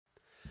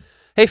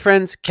Hey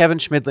friends, Kevin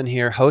Schmidlin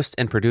here, host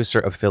and producer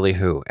of Philly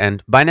Who.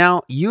 And by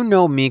now, you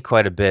know me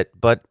quite a bit,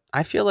 but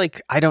I feel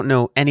like I don't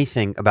know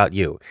anything about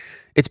you.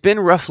 It's been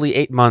roughly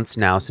 8 months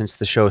now since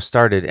the show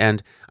started,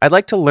 and I'd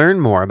like to learn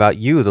more about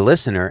you, the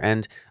listener,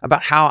 and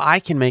about how I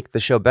can make the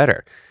show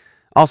better.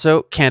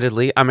 Also,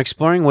 candidly, I'm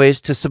exploring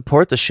ways to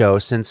support the show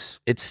since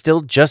it's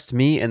still just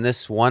me in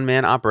this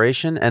one-man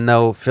operation, and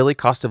though Philly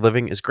cost of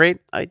living is great,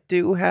 I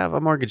do have a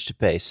mortgage to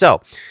pay.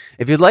 So,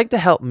 if you'd like to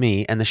help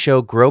me and the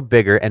show grow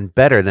bigger and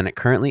better than it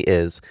currently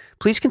is,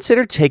 please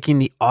consider taking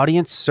the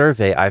audience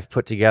survey I've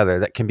put together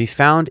that can be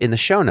found in the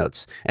show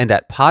notes and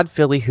at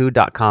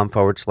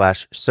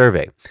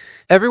podphillywho.com/survey.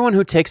 Everyone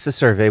who takes the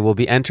survey will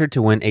be entered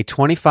to win a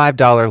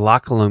 $25 La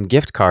Colombe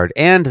gift card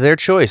and their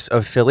choice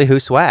of Philly Who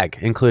swag,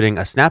 including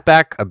a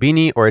snapback, a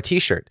beanie, or a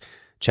t-shirt.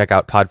 Check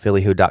out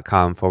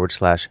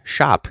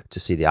podphillywho.com/shop to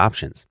see the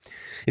options.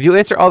 If you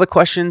answer all the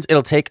questions,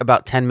 it'll take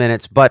about 10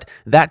 minutes, but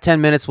that 10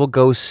 minutes will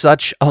go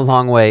such a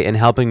long way in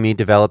helping me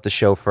develop the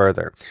show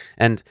further.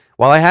 And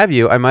while I have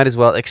you, I might as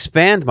well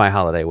expand my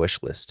holiday wish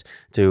list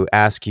to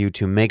ask you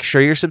to make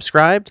sure you're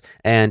subscribed,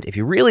 and if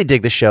you really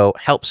dig the show,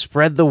 help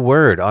spread the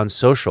word on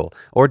social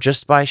or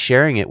just by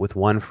sharing it with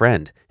one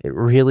friend. It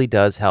really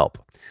does help.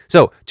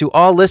 So, to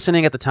all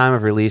listening at the time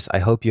of release, I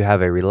hope you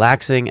have a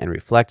relaxing and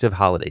reflective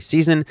holiday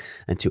season.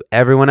 And to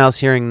everyone else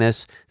hearing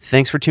this,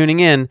 thanks for tuning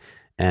in,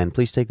 and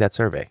please take that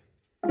survey.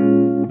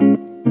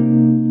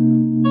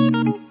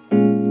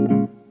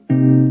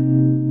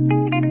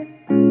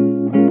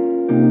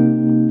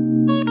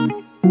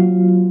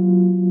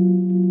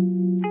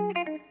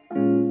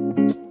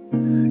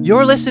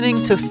 You're listening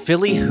to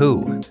Philly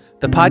Who,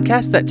 the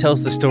podcast that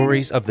tells the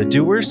stories of the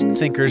doers,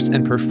 thinkers,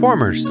 and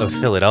performers of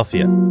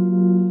Philadelphia.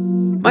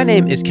 My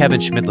name is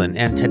Kevin Schmidlin,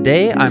 and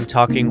today I'm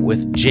talking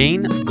with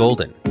Jane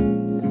Golden.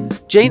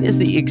 Jane is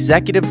the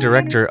executive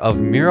director of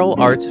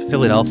MuralArts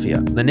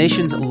Philadelphia, the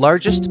nation's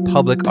largest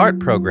public art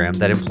program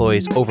that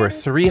employs over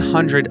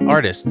 300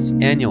 artists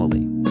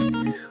annually.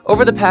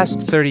 Over the past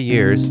 30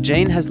 years,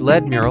 Jane has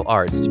led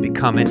MuralArts to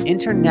become an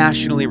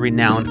internationally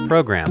renowned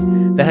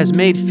program that has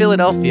made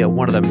Philadelphia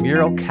one of the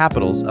mural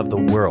capitals of the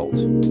world.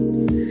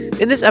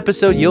 In this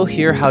episode, you'll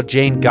hear how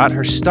Jane got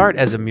her start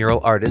as a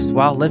mural artist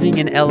while living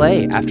in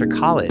LA after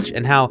college,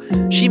 and how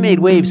she made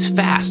waves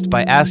fast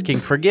by asking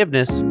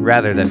forgiveness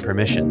rather than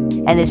permission.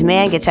 And this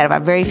man gets out of a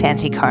very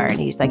fancy car, and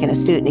he's like in a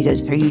suit, and he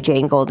goes, "Are you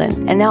Jane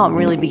Golden?" And now I'm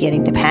really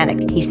beginning to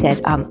panic. He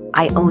said,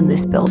 "I own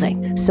this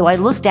building." So I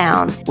look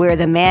down where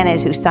the man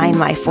is who signed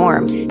my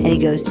form, and he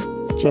goes,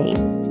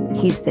 "Jane,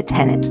 he's the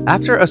tenant."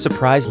 After a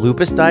surprise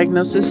lupus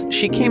diagnosis,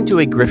 she came to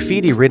a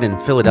graffiti-ridden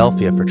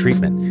Philadelphia for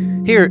treatment.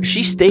 Here,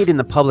 she stayed in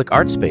the public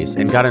art space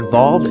and got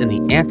involved in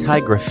the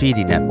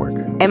Anti-Graffiti Network.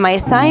 And my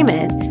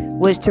assignment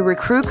was to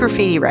recruit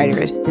graffiti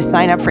writers to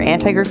sign up for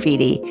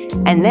anti-graffiti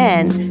and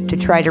then to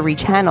try to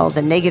rechannel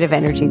the negative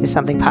energy to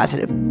something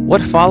positive.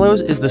 What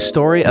follows is the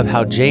story of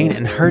how Jane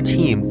and her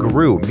team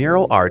grew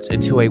MuralArts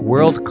into a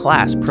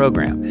world-class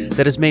program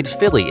that has made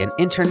Philly an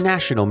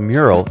international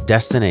mural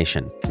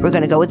destination. We're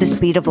going to go with the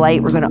speed of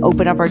light. We're going to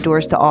open up our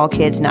doors to all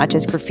kids, not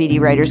just graffiti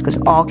writers, because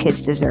all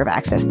kids deserve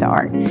access to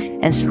art.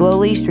 And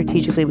slowly,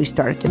 strategically, we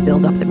started to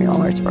build up the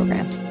MuralArts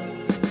program.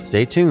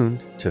 Stay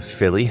tuned to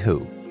Philly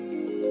Who.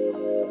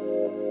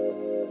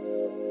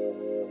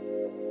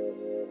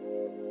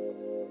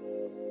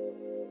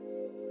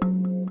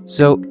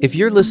 So, if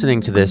you're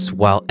listening to this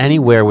while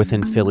anywhere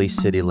within Philly's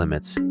city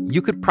limits,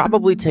 you could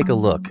probably take a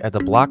look at the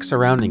block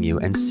surrounding you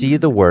and see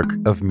the work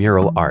of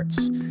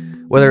MuralArts.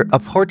 Whether a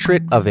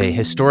portrait of a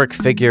historic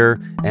figure,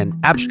 an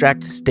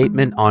abstract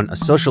statement on a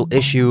social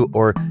issue,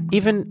 or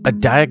even a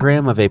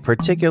diagram of a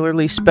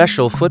particularly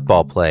special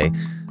football play,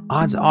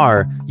 odds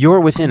are you're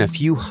within a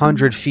few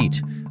hundred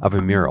feet of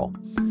a mural.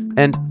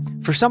 And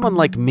for someone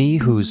like me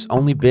who's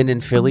only been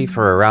in Philly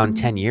for around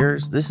 10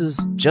 years, this is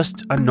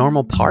just a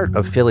normal part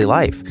of Philly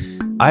life.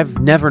 I've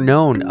never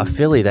known a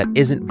Philly that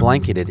isn't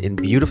blanketed in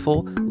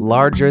beautiful,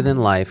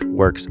 larger-than-life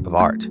works of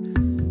art.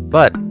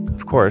 But,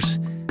 of course,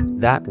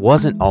 that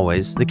wasn't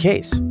always the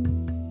case.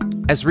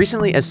 As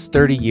recently as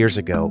 30 years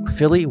ago,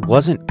 Philly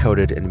wasn't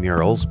coated in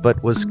murals,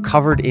 but was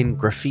covered in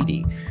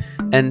graffiti.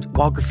 And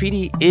while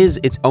graffiti is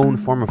its own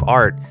form of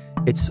art,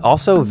 it's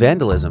also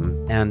vandalism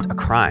and a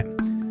crime.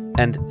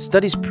 And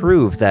studies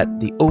prove that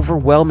the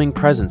overwhelming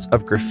presence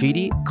of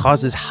graffiti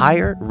causes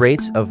higher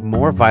rates of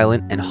more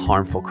violent and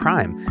harmful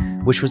crime,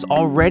 which was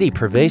already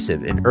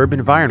pervasive in urban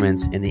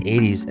environments in the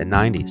 80s and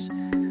 90s.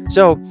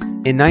 So,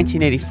 in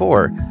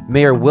 1984,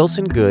 Mayor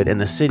Wilson Goode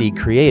and the city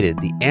created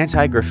the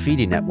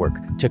Anti-Graffiti Network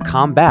to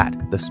combat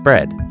the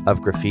spread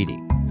of graffiti.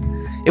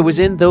 It was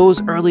in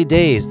those early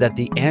days that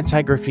the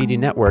Anti-Graffiti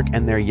Network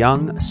and their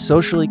young,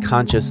 socially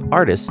conscious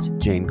artist,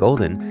 Jane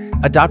Golden,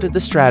 adopted the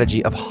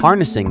strategy of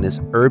harnessing this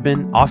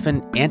urban,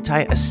 often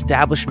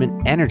anti-establishment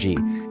energy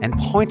and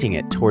pointing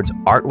it towards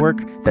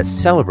artwork that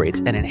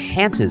celebrates and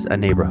enhances a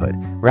neighborhood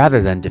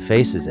rather than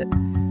defaces it.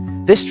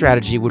 This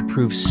strategy would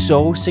prove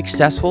so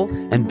successful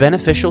and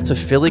beneficial to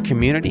Philly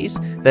communities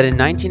that in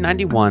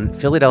 1991,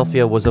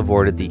 Philadelphia was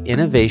awarded the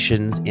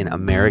Innovations in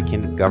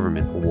American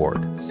Government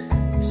Award.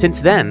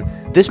 Since then,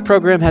 this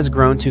program has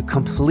grown to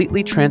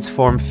completely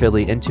transform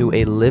Philly into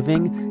a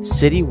living,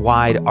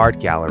 citywide art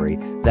gallery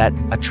that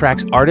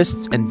attracts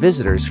artists and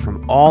visitors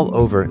from all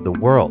over the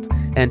world.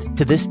 And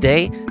to this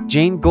day,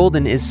 Jane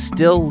Golden is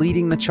still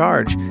leading the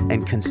charge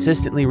and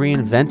consistently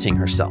reinventing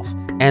herself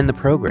and the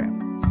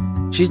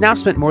program. She's now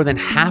spent more than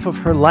half of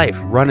her life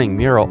running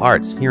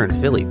MuralArts here in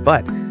Philly,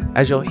 but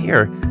as you'll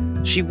hear,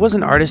 she was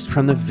an artist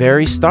from the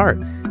very start,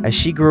 as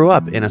she grew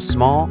up in a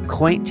small,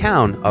 quaint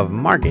town of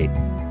Margate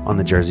on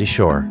the Jersey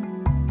Shore.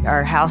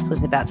 Our house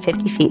was about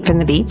 50 feet from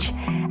the beach.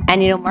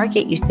 And,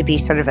 Margate used to be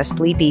sort of a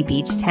sleepy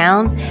beach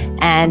town.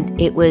 And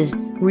it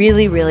was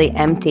really, really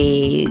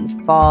empty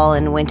fall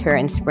and winter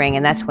and spring.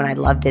 And that's when I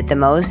loved it the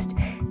most.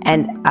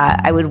 And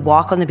I would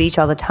walk on the beach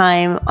all the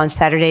time. On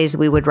Saturdays,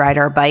 we would ride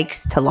our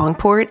bikes to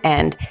Longport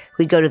and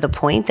we'd go to the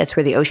point. That's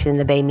where the ocean and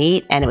the bay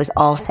meet. And it was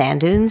all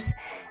sand dunes.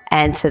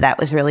 And so that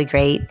was really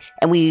great.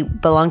 And we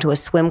belonged to a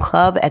swim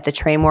club at the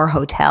Traymore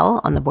Hotel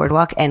on the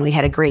boardwalk. And we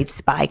had a great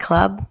spy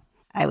club.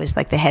 I was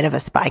like the head of a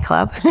spy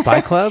club.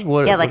 Spy club?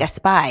 What, yeah, like a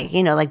spy,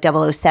 like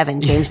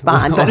 007, James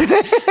Bond.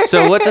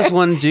 So what does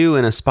one do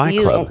in a spy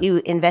club?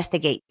 You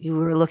investigate. You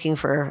were looking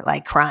for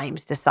like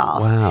crimes to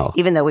solve. Wow.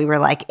 Even though we were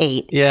like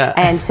 8. Yeah.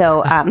 And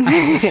so,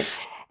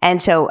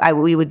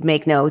 we would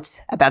make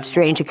notes about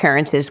strange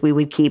occurrences. We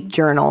would keep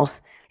journals.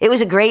 It was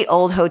a great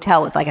old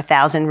hotel with like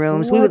 1,000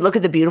 rooms. What? We would look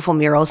at the beautiful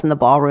murals in the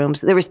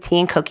ballrooms. There was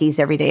tea and cookies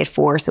every day at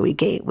 4, so we'd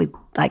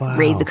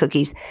raid the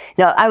cookies.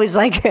 I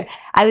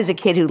was a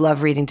kid who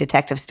loved reading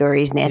detective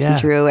stories, Nancy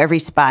Drew, every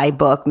spy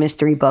book,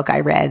 mystery book I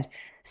read.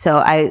 So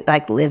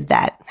I lived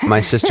that. My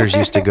sisters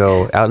used to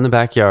go out in the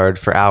backyard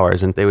for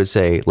hours and they would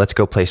say, let's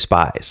go play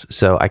spies.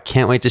 So I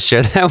can't wait to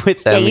share that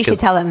with them. Yeah, you should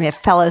tell them if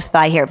fellow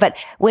spy here. But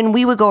when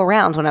we would go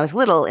around when I was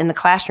little in the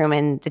classroom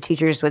and the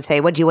teachers would say,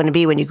 what do you want to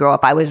be when you grow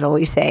up? I would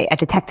always say a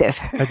detective.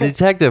 A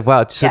detective.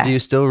 Wow. So do you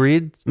still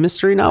read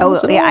mystery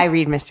novels? Oh, yeah, I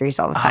read mysteries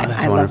all the time.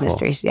 I love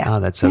mysteries. Yeah. Oh,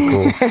 that's so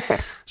cool.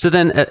 So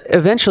then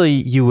eventually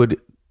you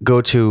would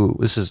go to,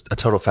 this is a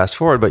total fast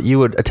forward, but you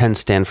would attend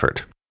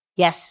Stanford.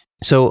 Yes.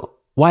 So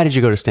why did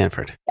you go to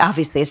Stanford?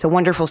 Obviously, it's a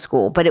wonderful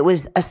school, but it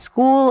was a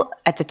school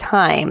at the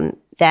time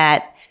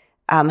that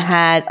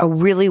had a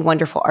really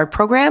wonderful art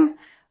program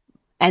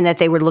and that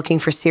they were looking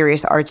for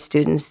serious art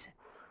students.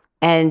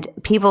 And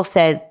people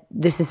said,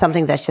 this is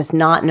something that's just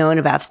not known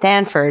about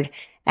Stanford.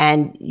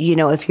 And,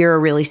 if you're a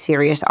really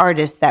serious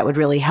artist, that would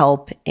really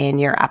help in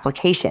your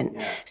application.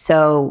 Yeah.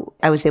 So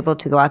I was able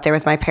to go out there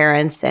with my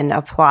parents and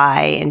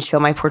apply and show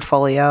my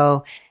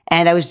portfolio.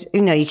 And I was,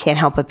 you can't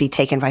help but be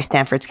taken by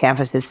Stanford's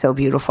campus. It's so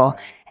beautiful.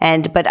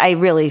 But I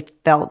really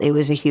felt it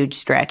was a huge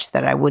stretch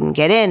that I wouldn't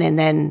get in. And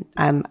then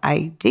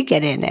I did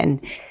get in.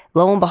 And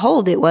lo and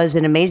behold, it was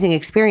an amazing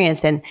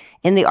experience. And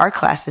in the art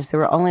classes, there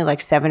were only like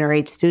 7 or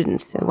 8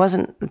 students. It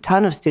wasn't a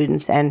ton of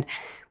students. And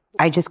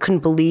I just couldn't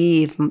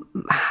believe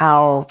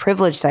how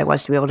privileged I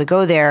was to be able to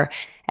go there.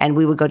 And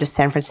we would go to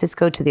San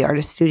Francisco to the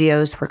artist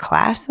studios for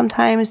class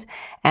sometimes.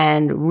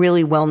 And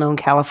really well-known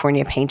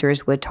California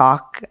painters would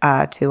talk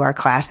to our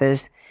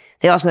classes.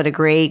 They also had a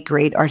great,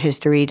 great art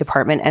history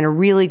department and a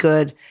really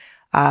good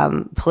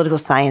political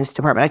science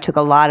department. I took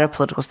a lot of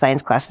political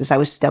science classes. I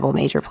was double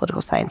major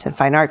political science and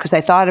fine art because I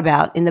thought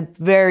about, in the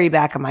very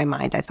back of my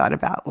mind, I thought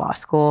about law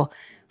school.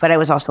 But I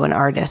was also an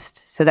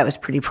artist. So that was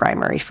pretty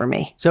primary for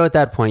me. So at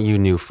that point, you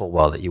knew full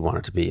well that you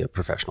wanted to be a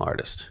professional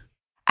artist.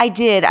 I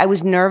did. I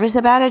was nervous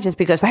about it just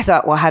because I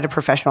thought, well, how do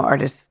professional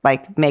artists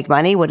make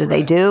money? What do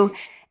they do?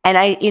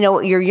 And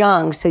you're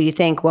young, so you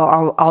think,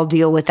 well, I'll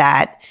deal with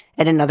that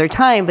at another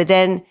time. But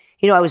then,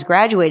 I was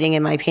graduating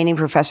and my painting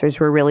professors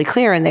were really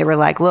clear and they were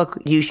like, look,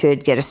 you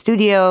should get a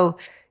studio.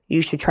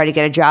 You should try to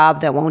get a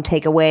job that won't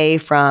take away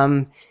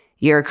from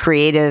your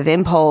creative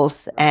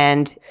impulse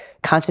and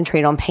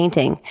concentrate on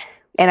painting.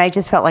 And I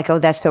just felt like, oh,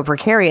 that's so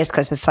precarious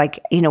because it's like,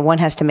 one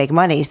has to make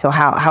money. So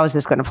how is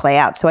this going to play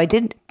out? So I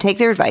did take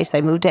their advice.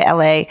 I moved to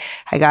LA.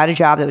 I got a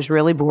job that was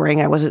really boring.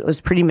 It was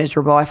pretty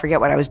miserable. I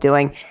forget what I was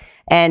doing.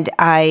 And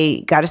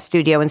I got a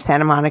studio in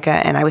Santa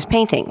Monica and I was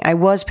painting. I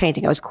was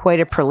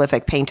quite a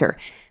prolific painter.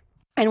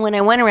 And when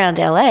I went around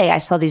LA, I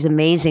saw these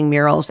amazing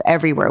murals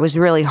everywhere. It was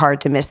really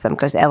hard to miss them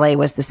because LA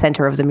was the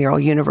center of the mural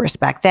universe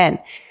back then.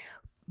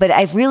 But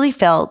I really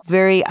felt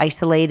very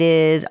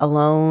isolated,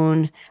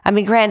 alone. I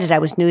mean, granted, I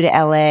was new to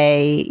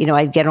LA.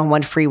 I'd get on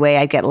one freeway,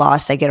 I'd get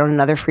lost, I'd get on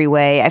another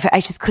freeway.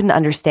 I just couldn't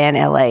understand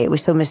LA. It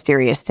was so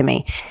mysterious to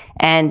me.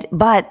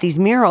 But these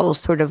murals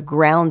sort of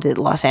grounded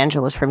Los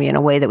Angeles for me in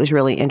a way that was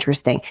really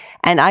interesting.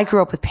 And I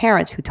grew up with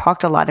parents who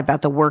talked a lot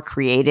about the work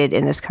created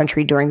in this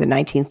country during the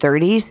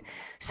 1930s.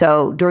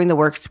 So during the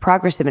Works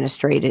Progress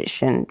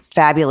Administration,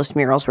 fabulous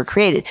murals were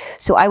created.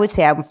 So I would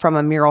say I'm from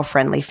a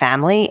mural-friendly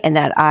family and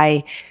that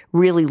I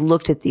really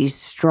looked at these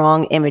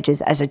strong images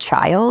as a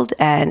child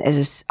and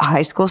as a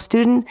high school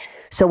student.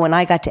 So when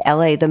I got to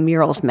LA, the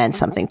murals meant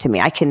something to me.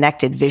 I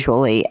connected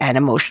visually and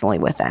emotionally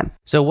with them.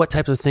 So what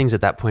types of things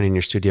at that point in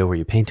your studio were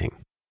you painting?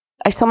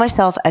 I saw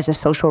myself as a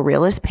social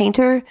realist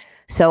painter.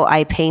 So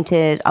I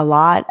painted a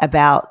lot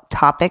about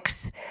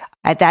topics.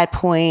 At that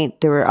point,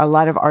 there were a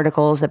lot of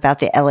articles about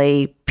the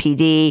LA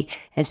PD.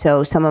 And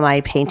so some of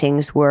my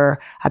paintings were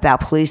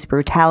about police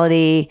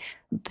brutality,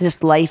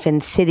 just life in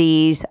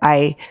cities.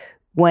 I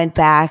went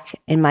back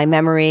in my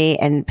memory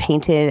and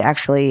painted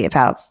actually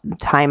about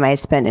time I had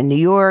spent in New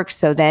York.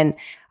 So then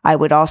I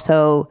would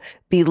also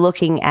be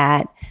looking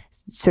at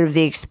sort of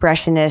the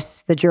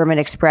expressionists, the German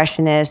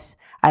expressionists.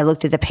 I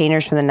looked at the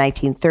painters from the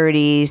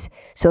 1930s.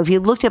 So if you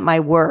looked at my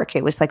work,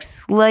 it was like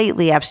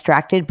slightly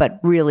abstracted, but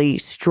really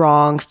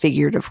strong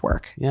figurative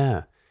work.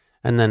 Yeah.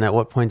 And then at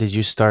what point did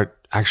you start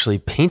actually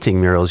painting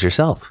murals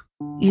yourself?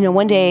 You know,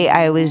 one day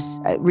I was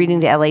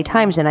reading the LA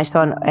Times and I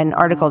saw an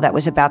article that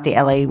was about the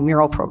LA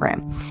mural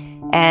program.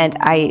 And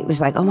I was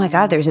like, oh my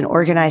God, there's an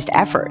organized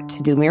effort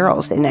to do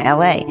murals in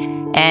LA.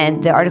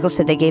 And the article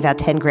said they gave out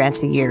 10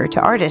 grants a year to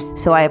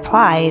artists. So I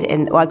applied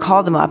and I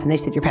called them up and they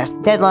said, you're past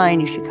the deadline.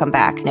 You should come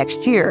back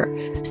next year.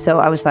 So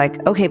I was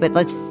like, okay, but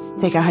let's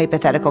take a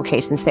hypothetical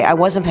case and say I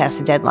wasn't past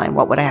the deadline.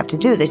 What would I have to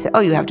do? They said, oh,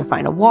 you have to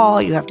find a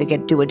wall. You have to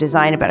do a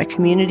design about a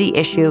community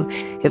issue.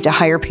 You have to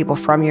hire people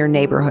from your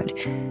neighborhood.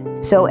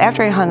 So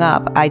after I hung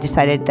up, I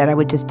decided that I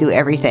would just do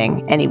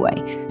everything anyway.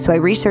 So I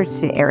researched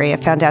the area,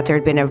 found out there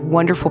had been a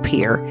wonderful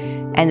pier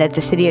and that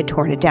the city had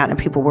torn it down and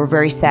people were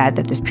very sad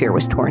that this pier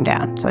was torn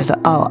down. So I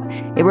thought, oh,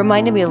 it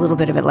reminded me a little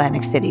bit of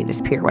Atlantic City,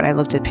 this pier, when I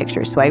looked at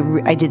pictures. So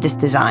I did this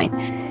design.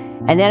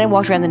 And then I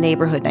walked around the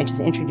neighborhood and I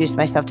just introduced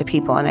myself to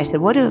people. And I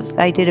said, what if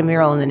I did a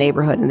mural in the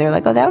neighborhood? And they're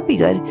like, oh, that would be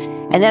good.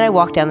 And then I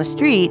walked down the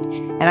street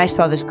and I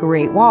saw this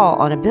great wall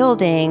on a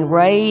building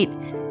right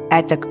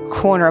at the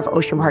corner of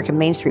Ocean Park and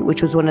Main Street,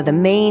 which was one of the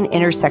main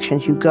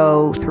intersections you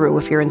go through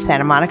if you're in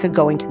Santa Monica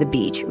going to the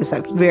beach. It was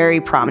a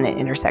very prominent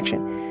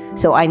intersection.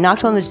 So I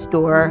knocked on this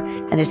door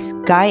and this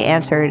guy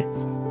answered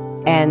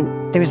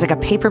and there was like a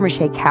paper mache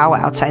cow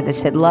outside that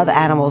said, love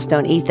animals,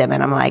 don't eat them.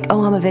 And I'm like,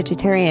 oh, I'm a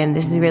vegetarian.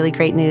 This is really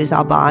great news.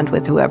 I'll bond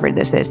with whoever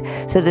this is.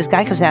 So this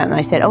guy comes out and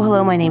I said, oh,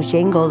 hello, my name's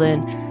Jane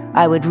Golden.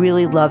 I would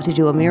really love to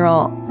do a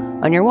mural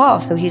on your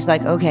wall. So he's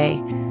like, okay.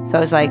 So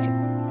I was like,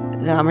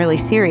 no, I'm really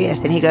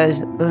serious. And he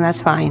goes, well,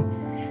 that's fine.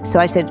 So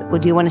I said, well,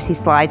 do you want to see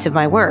slides of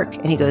my work?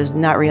 And he goes,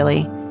 not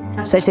really.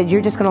 So I said,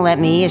 you're just going to let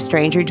me, a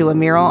stranger, do a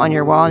mural on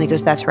your wall? And he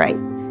goes, that's right.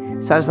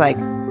 So I was like,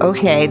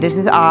 okay, this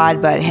is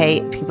odd, but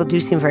hey, people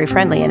do seem very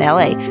friendly in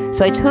LA.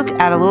 So I took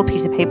out a little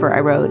piece of paper I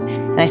wrote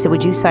and I said,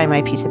 would you sign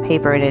my piece of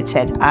paper? And it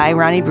said, I,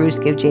 Ronnie Bruce,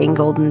 give Jane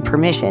Golden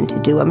permission to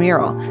do a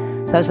mural.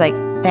 So I was like,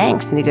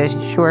 thanks. And he goes,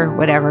 sure,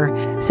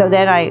 whatever. So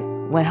then I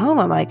went home.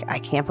 I'm like, I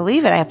can't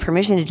believe it. I have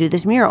permission to do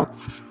this mural.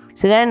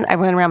 So then I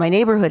went around my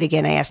neighborhood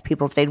again. I asked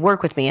people if they'd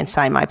work with me and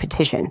sign my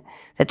petition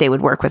that they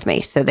would work with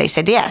me. So they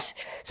said yes.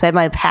 So I had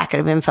my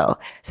packet of info.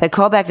 So I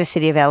called back the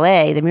city of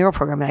LA, the mural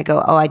program, and I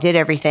go, oh, I did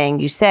everything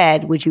you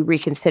said. Would you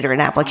reconsider an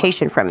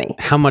application from me?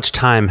 How much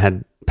time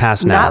had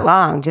passed now? Not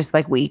long, just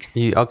like weeks.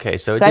 Okay,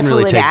 so it I didn't flew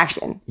really into take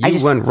action. You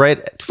just went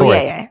right for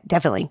it. Yeah,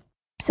 definitely.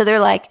 So they're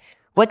like,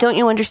 what don't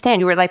you understand?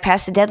 You were like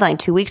past the deadline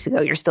 2 weeks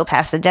ago. You're still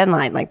past the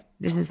deadline. Like,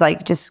 this is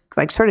like, just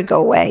like sort of go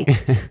away.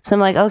 So I'm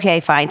like, okay,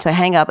 fine. So I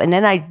hang up. And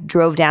then I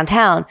drove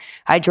downtown.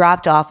 I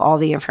dropped off all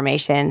the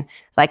information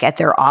like at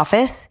their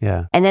office.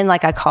 Yeah. And then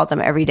like I called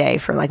them every day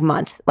for like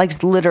months,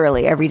 like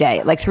literally every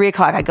day. Like 3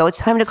 o'clock, I go, it's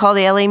time to call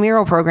the LA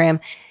mural program.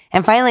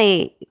 And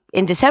finally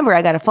in December,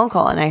 I got a phone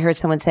call and I heard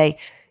someone say,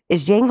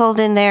 is Jane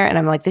Golden there? And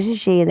I'm like, this is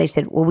she. And they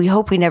said, well, we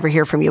hope we never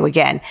hear from you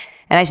again.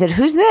 And I said,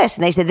 who's this?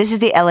 And they said, this is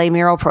the LA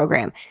mural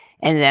program.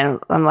 And then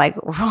I'm like,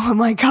 oh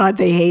my God,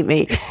 they hate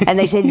me. And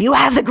they said, you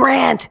have the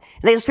grant.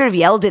 And they sort of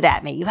yelled it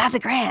at me. You have the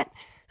grant.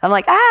 I'm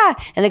like,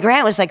 ah. And the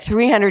grant was like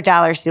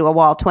 $300 to do a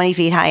wall 20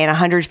 feet high and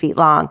 100 feet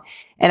long.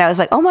 And I was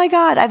like, oh my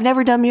God, I've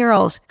never done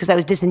murals. Because I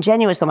was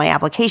disingenuous on my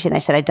application. I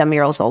said I'd done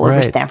murals all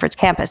over Stanford's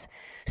campus.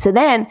 So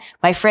then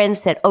my friends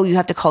said, oh, you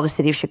have to call the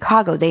city of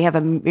Chicago. They have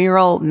a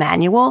mural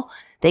manual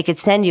they could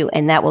send you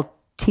and that will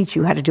teach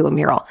you how to do a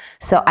mural.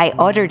 So I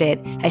ordered it.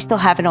 I still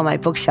have it on my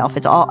bookshelf.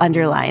 It's all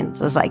underlined.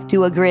 So it was like,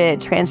 do a grid,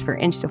 transfer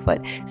inch to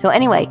foot. So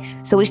anyway,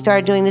 so we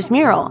started doing this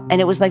mural and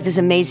it was like this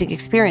amazing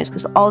experience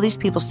because all these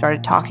people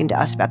started talking to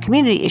us about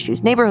community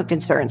issues, neighborhood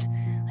concerns,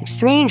 like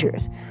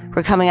strangers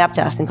were coming up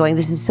to us and going,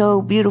 this is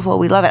so beautiful.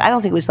 We love it. I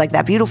don't think it was like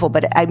that beautiful,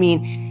 but I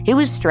mean, it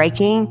was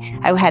striking.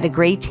 I had a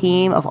great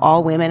team of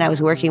all women I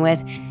was working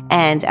with.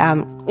 And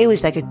it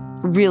was like a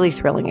really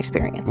thrilling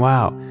experience.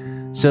 Wow.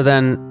 So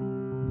then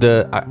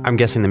I'm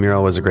guessing the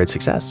mural was a great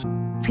success.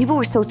 People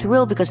were so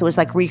thrilled because it was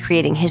like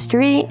recreating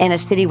history in a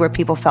city where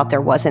people felt there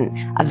wasn't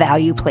a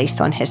value placed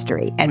on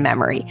history and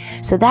memory.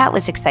 So that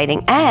was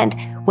exciting. And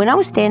when I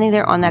was standing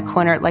there on that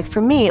corner, like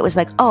for me, it was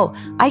like, oh,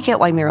 I get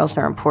why murals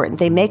are important.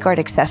 They make art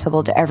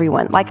accessible to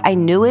everyone. Like I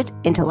knew it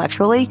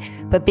intellectually,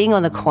 but being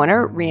on the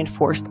corner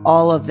reinforced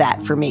all of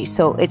that for me.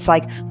 So it's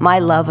like my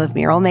love of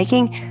mural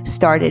making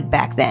started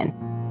back then.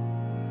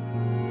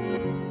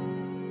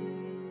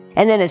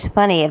 And then it's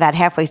funny, about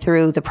halfway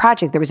through the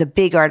project, there was a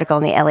big article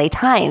in the LA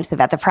Times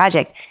about the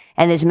project.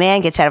 And this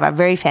man gets out of a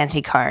very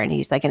fancy car and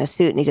he's like in a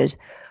suit and he goes,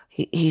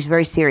 he's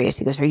very serious.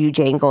 He goes, are you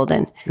Jane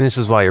Golden? And this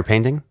is while you're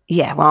painting?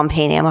 Yeah, while I'm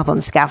painting, I'm up on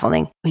the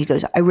scaffolding. He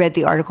goes, I read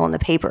the article in the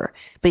paper,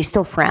 but he's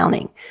still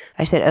frowning.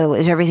 I said, oh,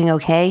 is everything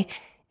okay?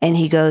 And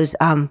he goes,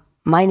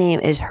 my name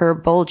is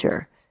Herb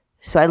Bolger.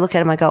 So I look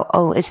at him, I go,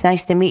 oh, it's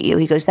nice to meet you.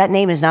 He goes, that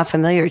name is not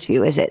familiar to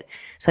you, is it?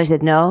 So I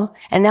said, no.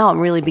 And now I'm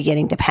really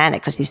beginning to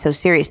panic because he's so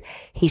serious.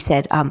 He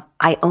said,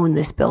 I own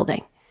this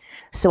building.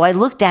 So I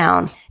look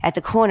down at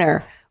the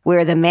corner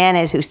where the man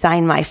is who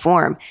signed my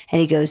form, and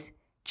he goes,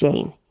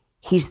 Jane,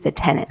 he's the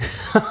tenant.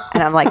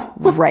 And I'm like,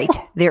 right,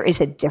 there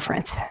is a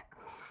difference.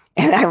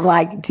 And I'm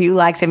like, do you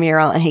like the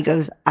mural? And he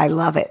goes, I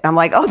love it. I'm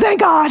like, oh, thank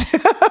God.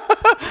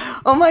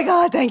 Oh my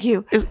God, thank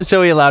you.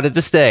 So he allowed it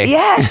to stay.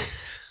 Yes.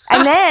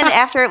 And then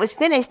after it was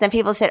finished, then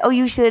people said, oh,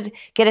 you should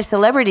get a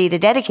celebrity to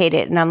dedicate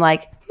it. And I'm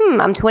like,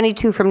 I'm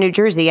 22 from New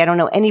Jersey. I don't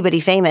know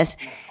anybody famous.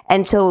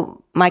 And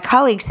so my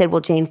colleague said,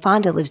 well, Jane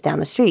Fonda lives down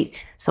the street.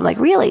 So I'm like,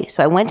 really?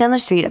 So I went down the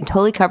street. I'm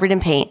totally covered in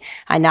paint.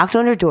 I knocked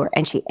on her door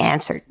and she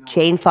answered.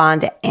 Jane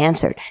Fonda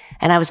answered.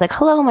 And I was like,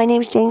 hello, my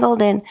name's Jane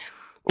Golden.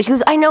 And she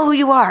goes, I know who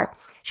you are.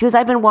 She goes,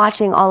 I've been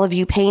watching all of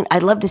you paint.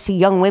 I'd love to see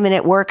young women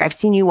at work. I've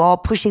seen you all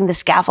pushing the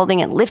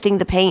scaffolding and lifting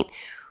the paint.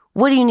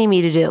 What do you need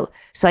me to do?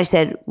 So I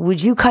said,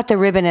 would you cut the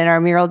ribbon in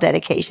our mural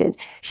dedication?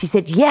 She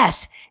said,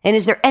 yes. And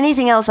is there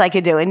anything else I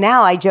could do? And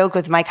now I joke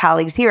with my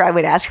colleagues here, I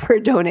would ask for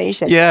a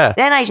donation. Yeah.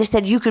 Then I just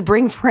said, you could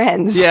bring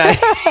friends. Yeah.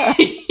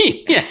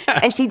 Yeah.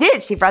 And she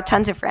did. She brought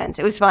tons of friends.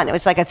 It was fun. It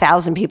was like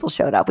 1,000 people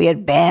showed up. We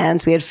had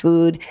bands, we had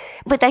food.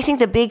 But I think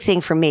the big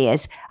thing for me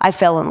is I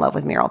fell in love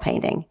with mural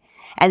painting.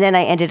 And then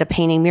I ended up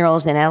painting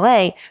murals in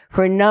LA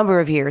for a number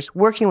of years,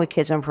 working with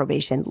kids on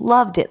probation.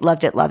 Loved it,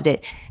 loved it, loved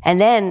it.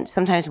 And then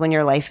sometimes when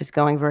your life is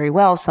going very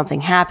well,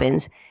 something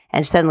happens.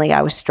 And suddenly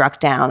I was struck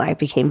down. I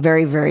became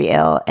very, very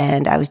ill.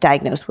 And I was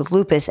diagnosed with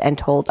lupus and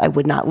told I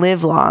would not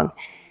live long.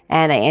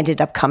 And I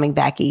ended up coming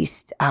back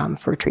east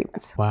for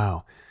treatments.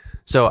 Wow.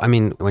 So, I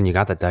mean, when you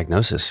got that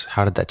diagnosis,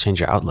 how did that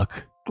change your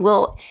outlook?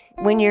 Well,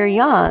 when you're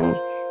young,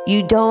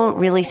 you don't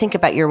really think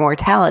about your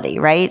mortality,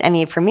 right? I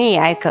mean, for me,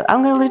 I'm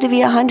going to live to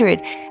be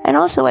 100. And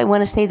also, I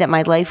want to say that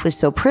my life was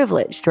so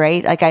privileged,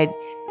 right? Like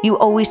you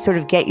always sort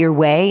of get your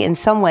way in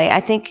some way.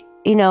 I think,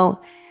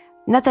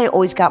 not that I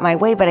always got my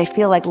way, but I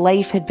feel like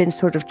life had been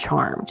sort of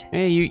charmed.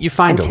 Yeah, you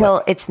find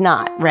until it's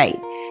not, right?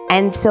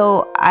 And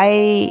so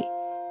I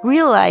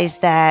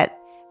realized that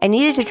I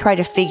needed to try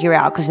to figure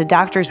out, because the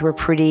doctors were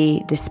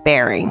pretty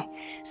despairing.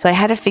 So I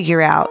had to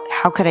figure out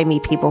how could I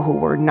meet people who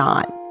were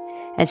not.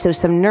 And so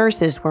some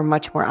nurses were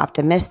much more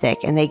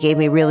optimistic, and they gave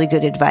me really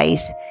good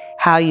advice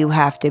how you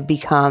have to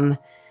become,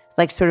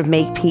 like, sort of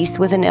make peace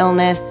with an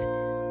illness,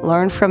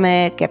 learn from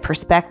it, get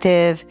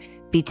perspective,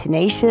 be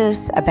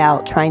tenacious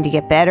about trying to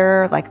get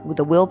better, like with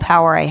the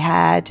willpower I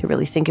had to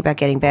really think about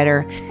getting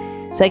better.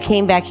 So I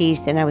came back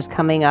east, and I was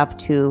coming up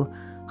to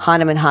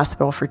Hahnemann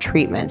Hospital for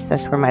treatments.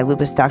 That's where my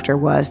lupus doctor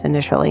was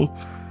initially.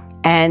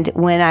 And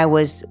when I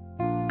was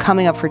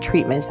coming up for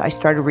treatments, I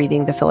started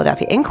reading the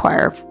Philadelphia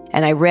Inquirer,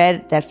 and I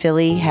read that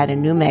Philly had a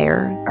new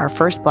mayor, our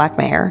first Black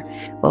mayor,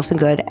 Wilson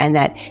Goode, and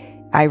that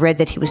I read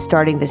that he was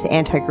starting this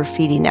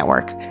anti-graffiti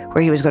network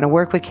where he was going to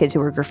work with kids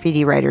who were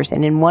graffiti writers.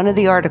 And in one of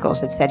the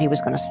articles, it said he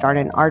was going to start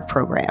an art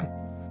program.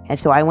 And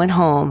so I went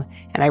home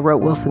and I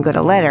wrote Wilson Goode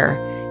a letter,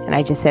 and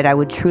I just said, I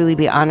would truly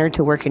be honored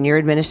to work in your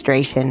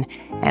administration,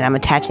 and I'm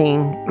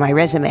attaching my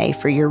resume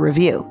for your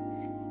review.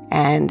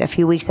 And a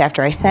few weeks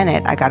after I sent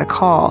it, I got a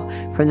call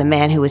from the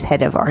man who was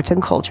head of arts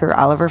and culture,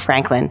 Oliver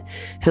Franklin,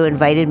 who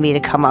invited me to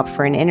come up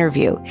for an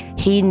interview.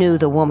 He knew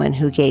the woman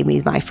who gave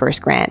me my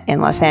first grant in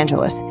Los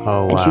Angeles.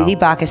 Oh, wow. And Judy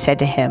Bacchus said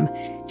to him,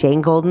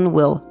 Jane Golden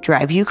will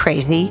drive you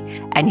crazy,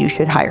 and you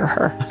should hire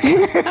her.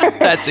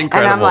 That's incredible.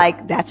 And I'm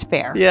like, that's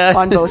fair. Yeah.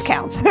 On both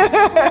counts.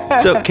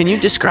 So can you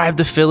describe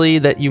the Philly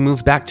that you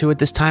moved back to at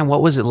this time?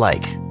 What was it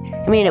like?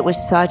 I mean, it was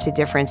such a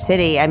different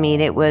city. I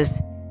mean, it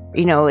was,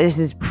 this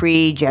is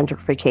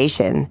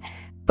pre-gentrification.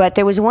 But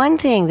there was one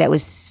thing that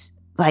was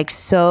like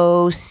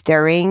so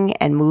stirring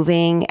and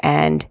moving,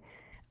 and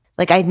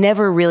like I'd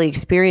never really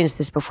experienced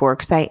this before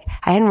because I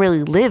hadn't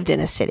really lived in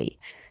a city.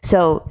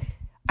 So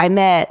I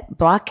met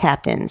block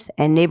captains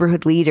and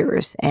neighborhood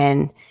leaders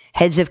and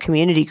heads of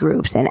community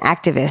groups and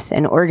activists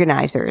and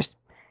organizers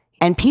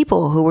and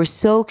people who were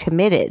so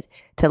committed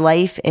to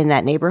life in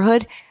that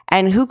neighborhood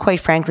and who, quite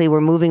frankly,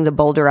 were moving the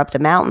boulder up the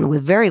mountain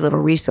with very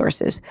little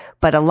resources,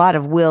 but a lot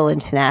of will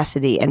and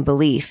tenacity and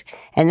belief.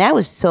 And that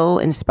was so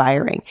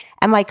inspiring.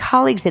 And my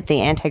colleagues at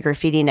the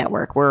Anti-Graffiti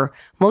Network were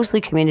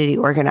mostly community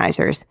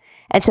organizers.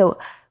 And so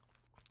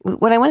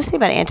what I want to say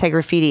about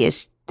Anti-Graffiti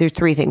is there's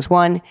three things.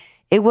 One,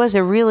 it was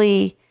a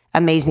really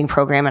amazing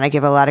program, and I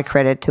give a lot of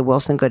credit to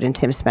Wilson Goode and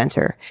Tim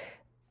Spencer.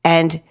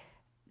 And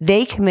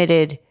they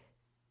committed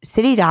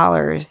city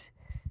dollars,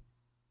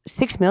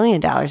 $6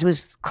 million, it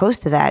was close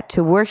to that,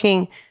 to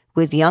working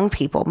with young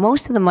people.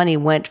 Most of the money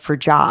went for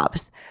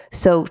jobs.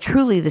 So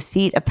truly the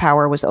seat of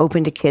power was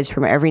open to kids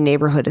from every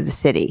neighborhood of the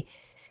city.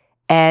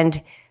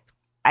 And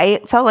I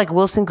felt like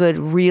Wilson Goode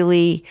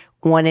really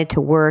wanted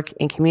to work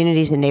in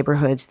communities and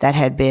neighborhoods that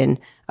had been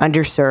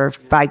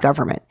underserved by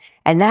government.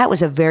 And that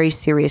was a very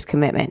serious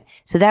commitment.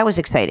 So that was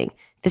exciting.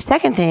 The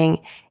second thing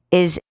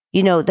is,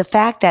 the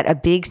fact that a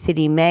big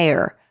city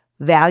mayor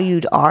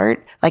valued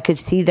art, like could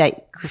see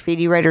that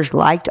graffiti writers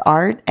liked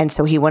art. And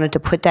so he wanted to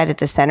put that at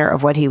the center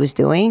of what he was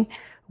doing,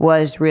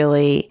 was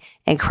really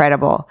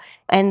incredible.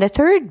 And the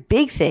third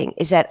big thing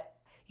is that,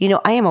 you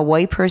know, I am a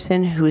white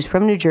person who is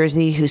from New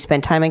Jersey, who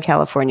spent time in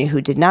California,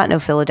 who did not know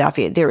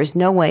Philadelphia. There is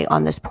no way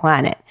on this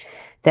planet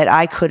that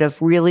I could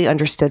have really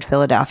understood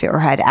Philadelphia or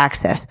had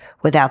access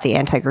without the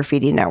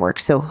Anti-Graffiti Network.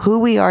 So who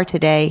we are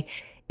today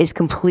is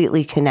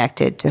completely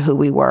connected to who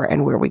we were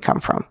and where we come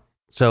from.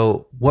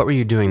 So what were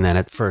you doing then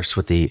at first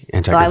with the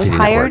Anti-Graffiti Network? Well, I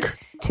was hired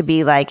to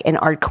be like an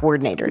art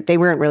coordinator. They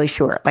weren't really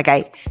sure. Like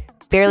I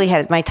barely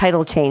had, my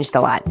title changed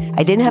a lot.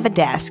 I didn't have a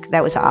desk.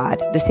 That was odd.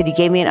 The city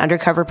gave me an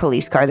undercover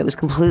police car that was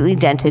completely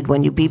dented.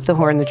 When you beeped the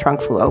horn, the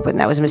trunk flew open.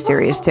 That was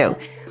mysterious too.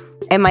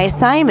 And my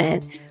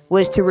assignment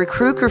was to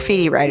recruit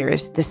graffiti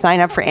writers to sign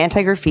up for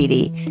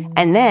anti-graffiti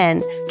and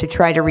then to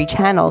try to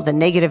rechannel the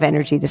negative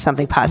energy to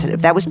something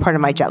positive. That was part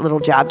of my little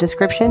job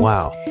description.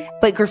 Wow.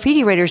 But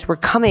graffiti writers were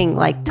coming,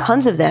 like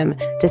tons of them,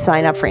 to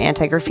sign up for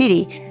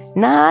anti-graffiti,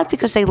 not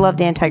because they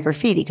loved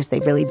anti-graffiti, because they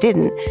really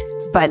didn't,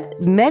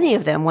 but many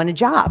of them wanted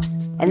jobs.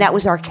 And that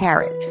was our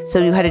carrot. So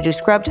you had to do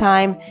scrub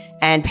time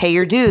and pay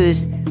your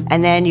dues,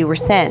 and then you were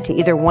sent to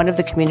either one of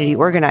the community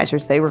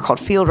organizers, they were called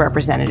field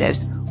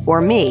representatives, or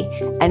me.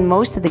 And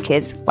most of the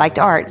kids liked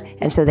art,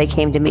 and so they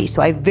came to me.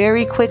 So I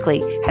very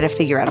quickly had to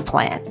figure out a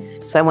plan.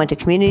 So I went to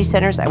community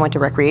centers, I went to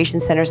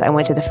recreation centers, I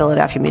went to the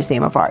Philadelphia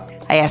Museum of Art.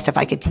 I asked if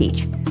I could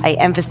teach. I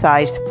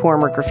emphasized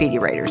former graffiti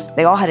writers.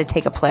 They all had to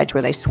take a pledge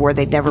where they swore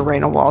they'd never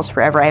write on walls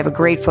forever. I have a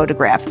great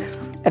photograph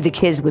of the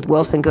kids with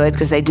Wilson Good,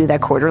 because they do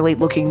that quarterly,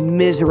 looking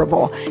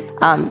miserable.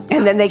 And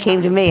then they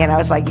came to me, and I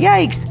was like,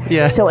 yikes.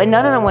 Yeah. So, and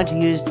none of them wanted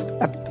to use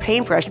a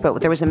paintbrush,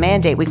 but there was a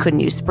mandate we couldn't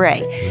use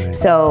spray. Right.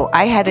 So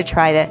I had to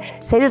try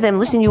to say to them,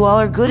 listen, you all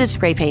are good at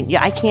spray paint.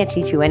 Yeah, I can't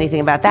teach you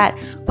anything about that,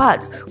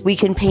 but we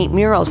can paint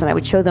murals. And I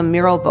would show them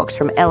mural books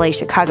from LA,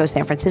 Chicago,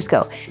 San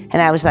Francisco.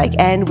 And I was like,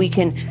 and we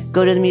can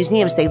go to the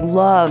museums. They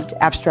loved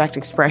abstract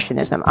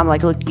expressionism. I'm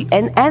like, look,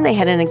 and they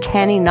had an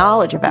uncanny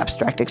knowledge of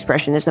abstract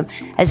expressionism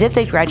as if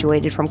they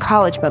graduated from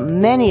college, but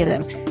many of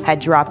them had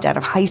dropped out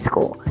of high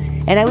school.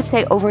 And I would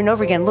say over and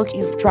over again, look,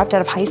 you've dropped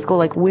out of high school.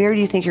 Like, where do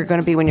you think you're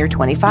going to be when you're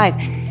 25?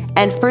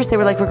 And first they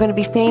were like, we're going to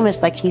be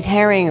famous like Keith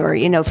Haring or,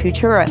 you know,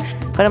 Futura.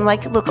 But I'm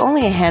like, look,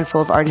 only a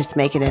handful of artists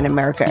make it in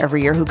America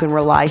every year who can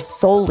rely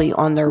solely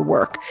on their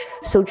work.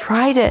 So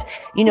try to,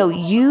 you know,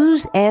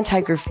 use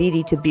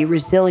anti-graffiti to be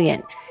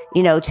resilient,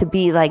 you know, to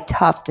be like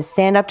tough, to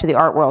stand up to the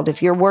art world.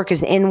 If your work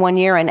is in 1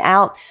 year and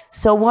out,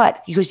 so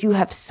what? Because you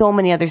have so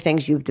many other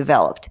things you've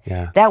developed.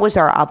 Yeah. That was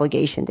our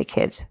obligation to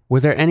kids. Were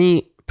there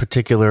any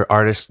particular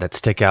artists that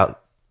stick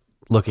out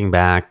looking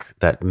back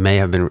that may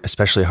have been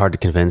especially hard to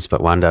convince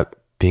but wound up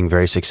being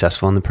very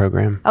successful in the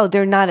program? Oh,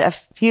 they're not a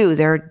few.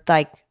 They're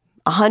like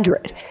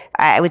 100.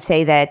 I would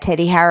say that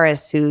Teddy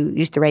Harris, who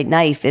used to write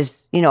Knife,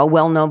 is, you know, a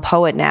well-known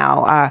poet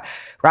now.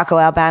 Rocco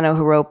Albano,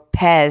 who wrote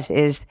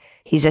Pez,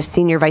 he's a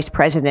senior vice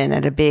president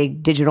at a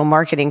big digital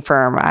marketing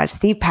firm.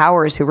 Steve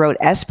Powers, who wrote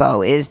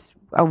Espo, is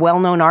a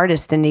well-known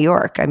artist in New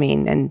York. I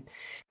mean, and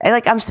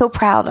I'm so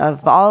proud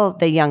of all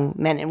the young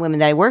men and women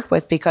that I worked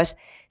with because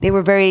they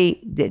were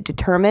very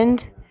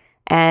determined,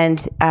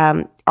 and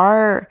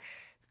our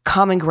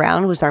common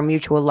ground was our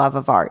mutual love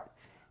of art.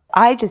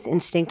 I just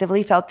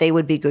instinctively felt they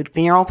would be good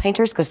mural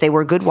painters because they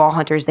were good wall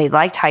hunters. They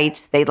liked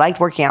heights. They liked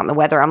working out in the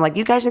weather. I'm like,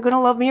 you guys are going to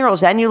love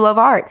murals and you love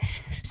art.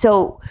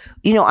 So,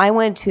 you know, I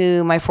went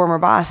to my former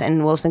boss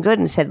and Wilson Good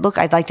and said, look,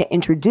 I'd like to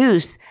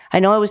introduce, I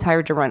know I was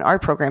hired to run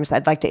art programs.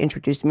 I'd like to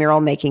introduce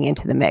mural making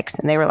into the mix.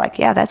 And they were like,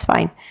 yeah, that's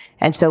fine.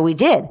 And so we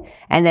did.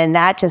 And then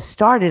that just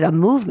started a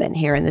movement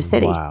here in the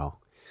city. Wow.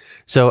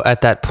 So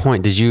at that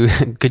point, could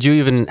you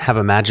even have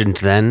imagined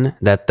then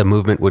that the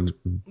movement would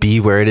be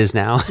where it is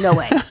now? No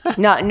way.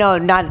 No,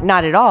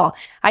 not at all.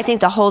 I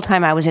think the whole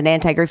time I was in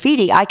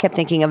anti-graffiti, I kept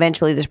thinking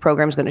eventually this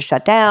program's going to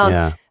shut down.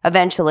 Yeah.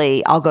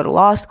 Eventually I'll go to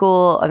law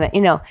school. You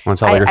know,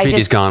 once all the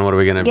graffiti's gone, what are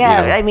we going to do?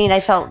 Yeah, I mean,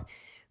 I felt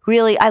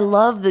really, I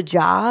love the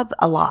job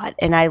a lot.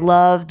 And I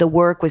love the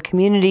work with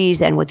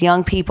communities and with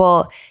young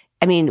people.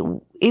 I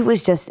mean, it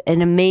was just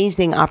an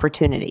amazing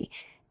opportunity.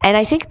 And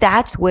I think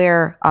that's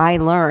where I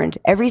learned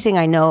everything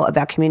I know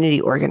about community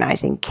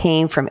organizing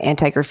came from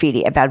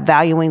anti-graffiti, about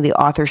valuing the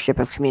authorship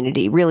of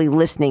community, really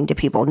listening to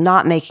people,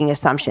 not making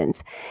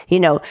assumptions,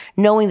 you know,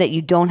 knowing that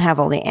you don't have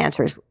all the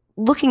answers,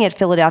 looking at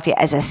Philadelphia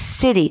as a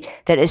city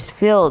that is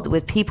filled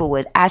with people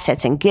with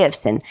assets and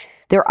gifts, and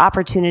there are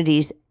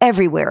opportunities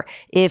everywhere.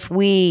 If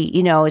we,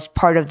 you know, as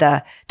part of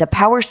the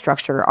power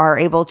structure, are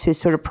able to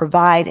sort of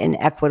provide an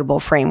equitable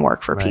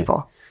framework for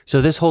people.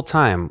 So this whole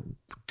time,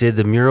 did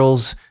the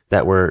murals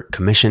that were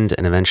commissioned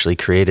and eventually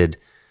created,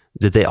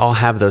 did they all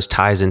have those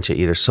ties into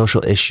either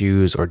social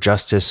issues or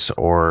justice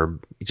or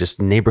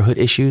just neighborhood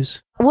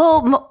issues?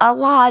 Well, a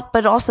lot,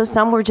 but also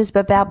some were just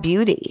about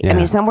beauty. Yeah. I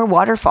mean, some were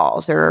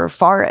waterfalls or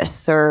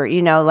forests or,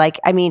 you know, like,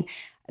 I mean,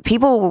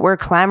 people were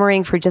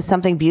clamoring for just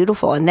something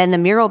beautiful. And then the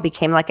mural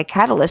became like a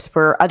catalyst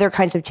for other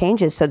kinds of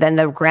changes. So then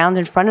the ground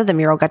in front of the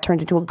mural got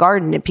turned into a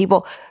garden, and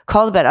people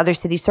called about other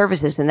city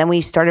services. And then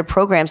we started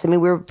programs. I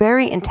mean, we were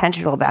very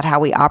intentional about how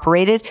we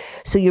operated.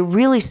 So you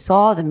really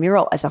saw the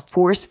mural as a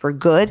force for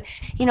good.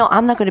 You know,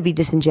 I'm not going to be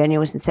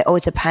disingenuous and say, oh,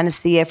 it's a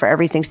panacea for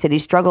everything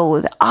cities struggle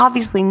with.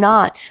 Obviously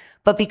not.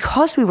 But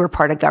because we were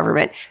part of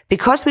government,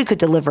 because we could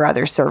deliver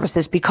other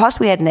services, because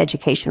we had an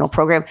educational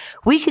program,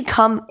 we could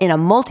come in a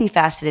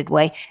multifaceted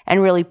way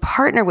and really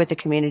partner with the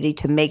community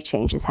to make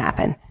changes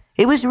happen.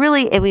 It was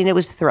really, I mean, it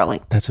was thrilling.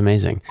 That's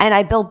amazing. And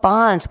I built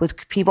bonds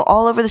with people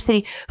all over the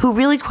city who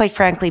really, quite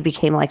frankly,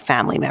 became like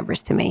family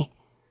members to me.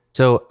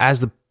 So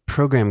as the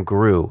program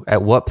grew,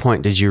 at what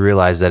point did you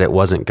realize that it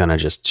wasn't going to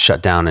just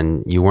shut down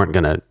and you weren't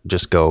going to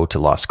just go to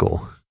law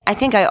school? I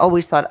think I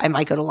always thought I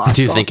might go to law school.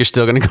 Do you think you're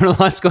still going to go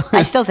to law school?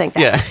 I still think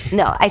that. Yeah.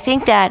 No, I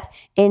think that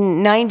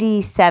in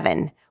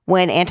 97,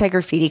 when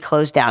anti-graffiti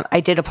closed down,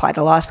 I did apply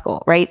to law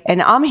school, right?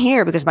 And I'm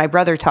here because my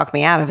brother talked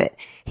me out of it.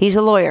 He's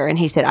a lawyer, and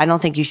he said, I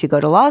don't think you should go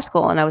to law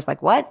school. And I was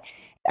like, what?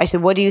 I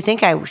said, what do you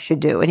think I should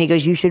do? And he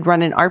goes, you should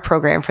run an art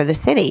program for the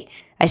city.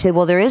 I said,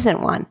 well, there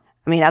isn't one.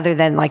 I mean, other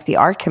than like the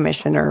art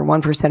commission or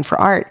 1% for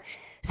art.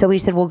 So he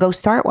said, well, go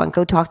start one.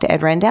 Go talk to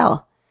Ed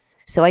Randell.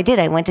 So I did.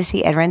 I went to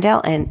see Ed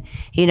Randell, and,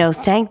 you know,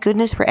 thank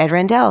goodness for Ed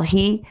Randell.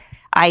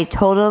 I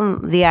told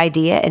him the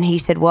idea, and he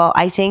said, well,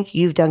 I think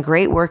you've done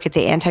great work at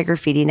the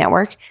Anti-Graffiti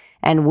Network,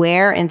 and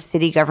where in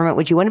city government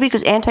would you want to be?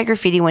 Because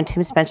Anti-Graffiti, when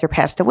Tim Spencer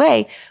passed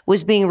away,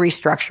 was being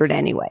restructured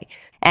anyway.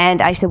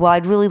 And I said, well,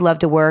 I'd really love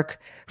to work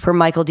for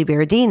Michael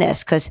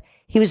DeBerardinis, because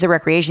he was the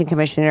recreation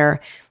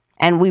commissioner.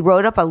 And we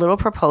wrote up a little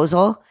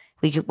proposal.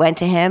 We went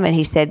to him, and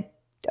he said,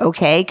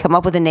 okay, come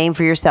up with a name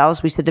for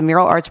yourselves. We said the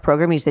MuralArts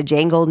program. He said,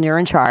 Jane Golden, you're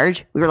in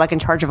charge. We were like in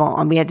charge of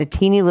all. We had a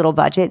teeny little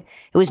budget.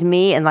 It was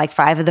me and like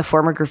 5 of the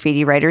former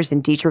graffiti writers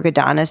and Dietrich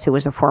Adonis, who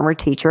was a former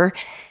teacher.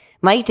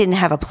 Mike didn't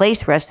have a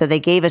place for us, so they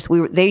gave us,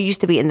 they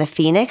used to be in the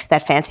Phoenix,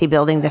 that fancy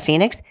building, the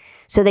Phoenix.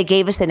 So they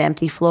gave us an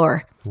empty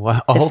floor.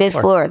 Wow. The 5th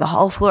floor, the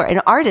whole floor.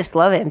 And artists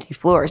love empty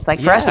floors. Like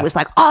for us, it was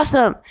like,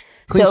 awesome.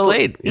 Clean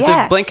slate. It's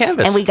a blank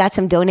canvas. And we got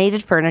some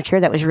donated furniture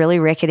that was really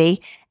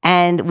rickety.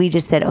 And we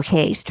just said,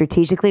 okay,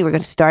 strategically, we're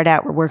going to start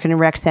out. We're working in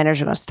rec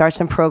centers. We're going to start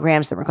some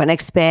programs. Then we're going to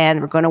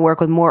expand. We're going to work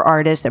with more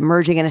artists,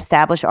 emerging and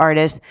established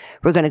artists.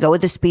 We're going to go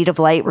with the speed of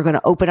light. We're going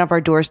to open up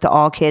our doors to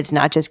all kids,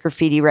 not just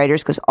graffiti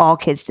writers, because all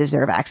kids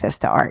deserve access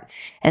to art.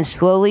 And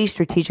slowly,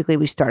 strategically,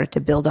 we started to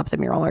build up the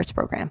MuralArts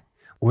program.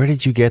 Where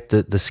did you get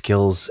the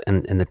skills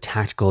and the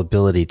tactical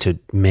ability to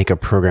make a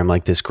program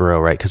like this grow,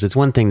 right? Because it's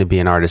one thing to be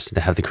an artist and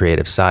to have the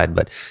creative side,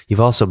 but you've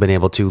also been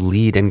able to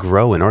lead and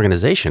grow an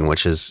organization,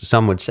 which is,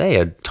 some would say,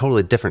 a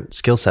totally different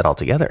skill set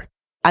altogether.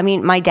 I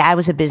mean, my dad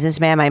was a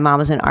businessman. My mom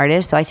was an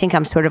artist. So I think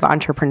I'm sort of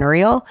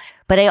entrepreneurial.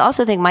 But I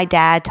also think my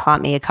dad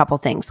taught me a couple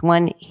things.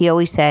 One, he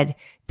always said,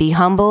 be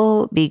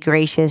humble, be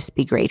gracious,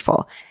 be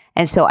grateful.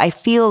 And so I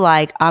feel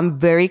like I'm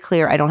very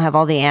clear. I don't have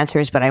all the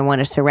answers, but I want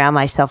to surround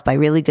myself by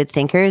really good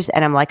thinkers.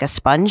 And I'm like a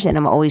sponge, and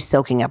I'm always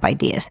soaking up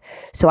ideas.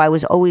 So I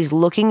was always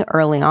looking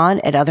early on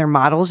at other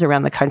models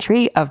around the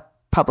country of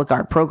public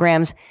art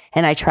programs.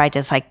 And I tried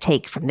to like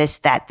take from this,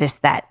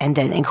 that, and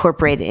then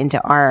incorporate it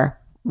into our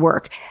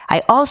work.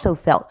 I also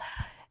felt,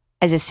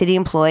 as a city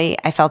employee,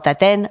 I felt that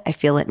then, I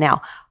feel it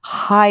now,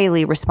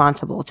 highly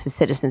responsible to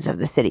citizens of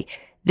the city.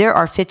 There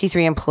are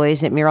 53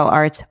 employees at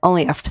MuralArts.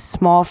 Only a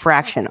small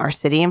fraction are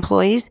city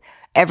employees.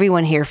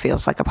 Everyone here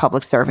feels like a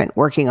public servant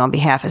working on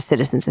behalf of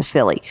citizens of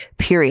Philly,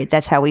 period.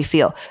 That's how we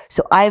feel.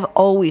 So I've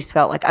always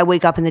felt like I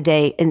wake up in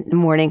the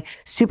morning,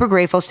 super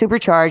grateful, super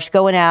charged,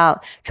 going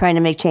out, trying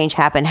to make change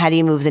happen. How do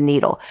you move the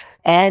needle?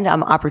 And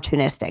I'm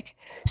opportunistic.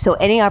 So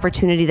any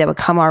opportunity that would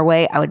come our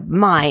way, I would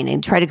mine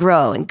and try to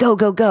grow and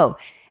go.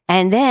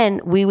 And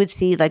then we would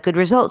see like good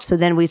results. So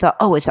then we thought,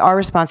 oh, it's our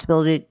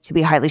responsibility to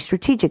be highly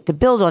strategic, to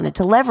build on it,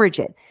 to leverage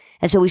it.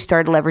 And so we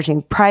started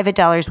leveraging private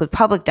dollars with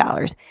public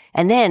dollars.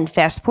 And then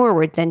fast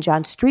forward, then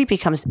John Street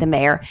becomes the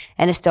mayor,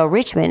 and Estelle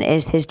Richmond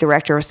is his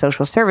director of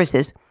social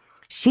services.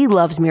 She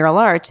loves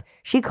MuralArts.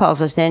 She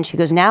calls us in. She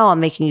goes, now I'm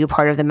making you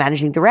part of the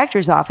managing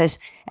director's office,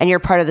 and you're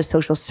part of the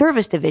social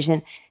service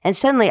division. And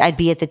suddenly I'd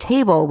be at the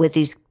table with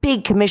these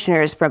big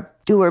commissioners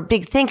who are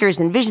big thinkers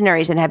and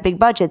visionaries and have big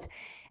budgets.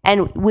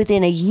 And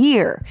within a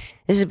year,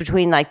 this is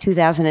between like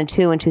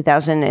 2002 and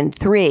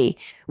 2003,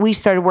 we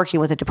started working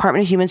with the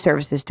Department of Human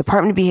Services,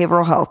 Department of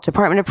Behavioral Health,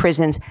 Department of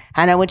Prisons.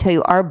 And I would tell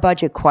you, our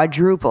budget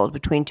quadrupled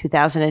between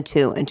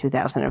 2002 and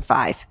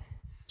 2005.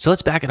 So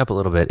let's back it up a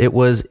little bit. It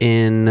was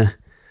in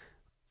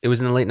the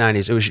late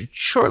 90s. It was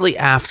shortly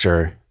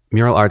after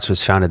MuralArts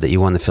was founded that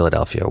you won the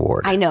Philadelphia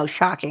Award. I know,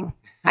 shocking.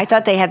 I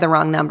thought they had the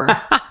wrong number.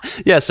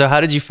 Yeah, so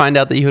how did you find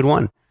out that you had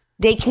won?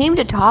 They came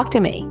to talk to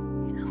me.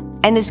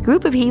 And this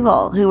group of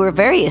people who were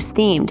very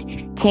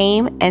esteemed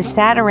came and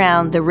sat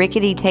around the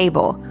rickety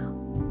table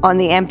on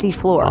the empty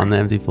floor. On the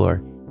empty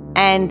floor.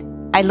 And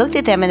I looked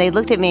at them and they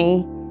looked at me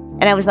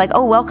and I was like,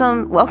 oh,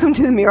 welcome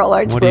to the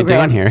MuralArts program. What are you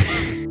doing here?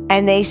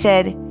 And they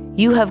said,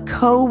 you have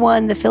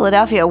co-won the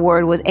Philadelphia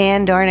Award with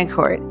Anne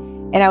Darnacourt.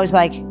 And I was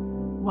like,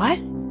 what?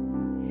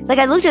 Like,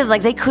 I looked at it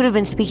like they could have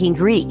been speaking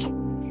Greek.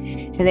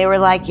 And they were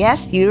like,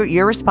 yes,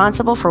 you're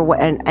responsible for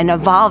an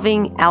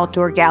evolving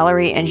outdoor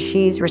gallery, and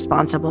she's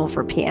responsible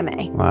for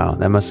PMA. Wow,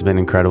 that must have been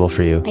incredible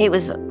for you. It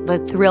was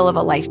the thrill of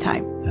a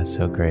lifetime. That's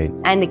so great.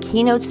 And the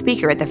keynote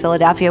speaker at the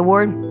Philadelphia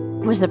Award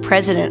was the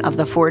president of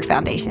the Ford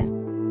Foundation.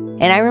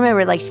 And I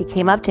remember, like, she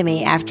came up to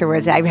me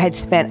afterwards.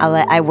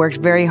 I worked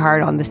very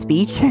hard on the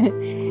speech.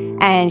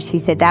 And she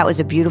said, that was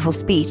a beautiful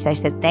speech. I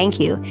said, thank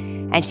you.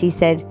 And she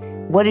said,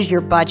 what is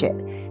your budget?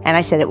 And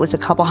I said, it was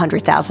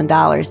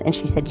 $200,000. And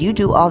she said, you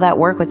do all that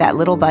work with that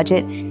little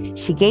budget?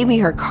 She gave me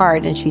her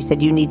card and she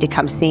said, you need to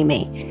come see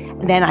me.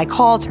 And then I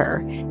called her.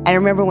 And I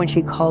remember when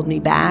she called me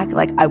back,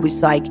 like, I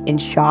was like in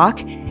shock.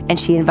 And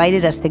she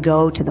invited us to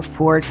go to the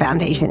Ford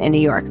Foundation in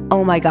New York.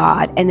 Oh my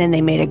God. And then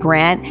they made a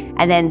grant.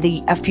 And then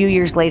a few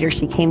years later,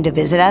 she came to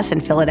visit us in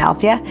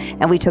Philadelphia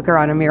and we took her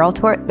on a mural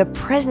tour. The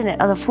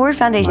president of the Ford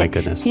Foundation. My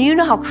goodness. Can you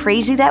know how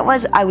crazy that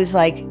was? I was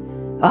like,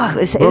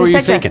 oh, what were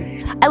you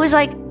thinking? I was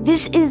like,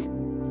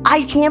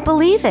 I can't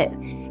believe it.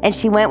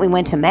 And we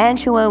went to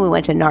Mantua, we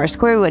went to Nara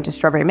Square, we went to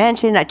Strawberry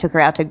Mansion. I took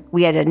her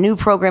we had a new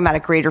program out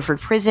of Graterford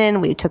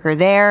Prison. We took her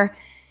there.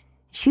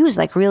 She was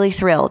like really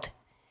thrilled.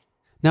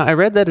 Now, I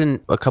read that in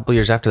a couple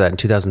years after that, in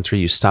 2003,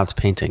 you stopped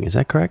painting. Is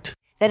that correct?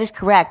 That is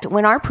correct.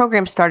 When our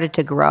program started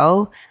to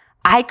grow,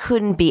 I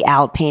couldn't be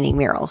out painting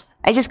murals.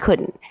 I just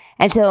couldn't.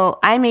 And so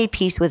I made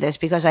peace with this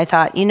because I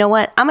thought, you know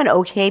what? I'm an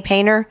okay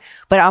painter,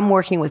 but I'm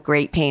working with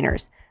great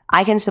painters.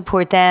 I can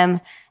support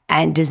them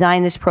and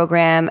design this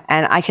program,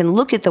 and I can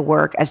look at the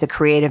work as a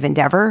creative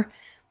endeavor.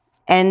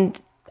 And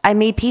I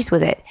made peace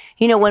with it.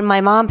 You know, when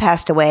my mom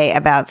passed away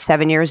about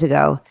 7 years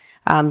ago,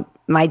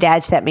 my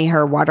dad sent me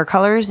her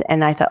watercolors,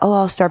 and I thought, oh,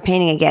 I'll start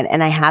painting again.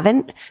 And I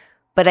haven't,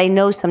 but I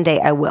know someday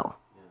I will.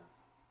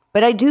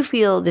 But I do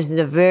feel this is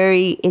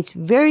it's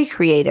very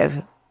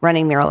creative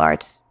running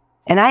MuralArts.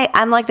 And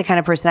I'm like the kind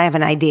of person, I have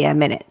an idea a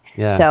minute.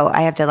 Yeah. So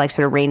I have to like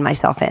sort of rein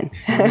myself in.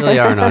 You really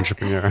are an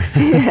entrepreneur.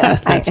 Yeah,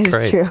 That's it's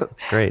great. true.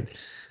 It's great.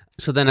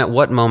 So then at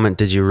what moment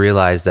did you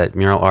realize that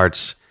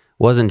MuralArts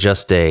wasn't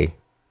just a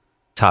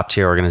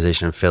top-tier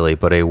organization in Philly,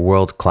 but a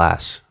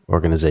world-class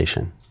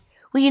organization?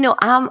 Well, you know,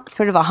 I'm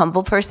sort of a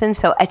humble person,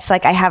 so it's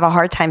like I have a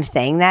hard time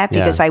saying that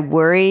because I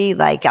worry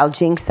like I'll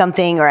jinx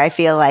something, or I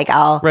feel like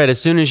I'll... Right,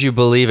 as soon as you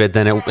believe it,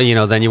 then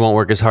then you won't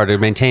work as hard to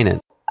maintain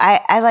it.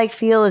 I like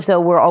feel as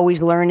though we're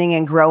always learning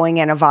and growing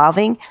and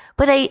evolving.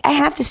 But I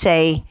have to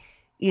say,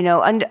 you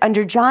know,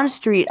 under John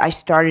Street, I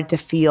started to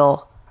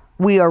feel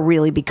we are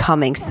really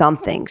becoming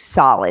something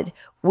solid,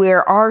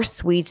 where our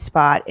sweet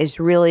spot is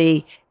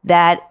really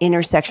that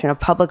intersection of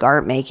public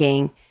art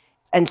making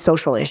and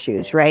social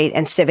issues, right?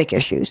 And civic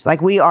issues.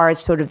 Like we are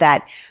sort of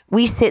that,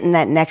 we sit in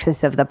that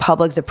nexus of the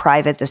public, the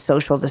private, the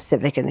social, the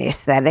civic, and the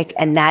aesthetic.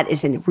 And that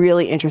is a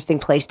really interesting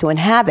place to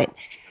inhabit.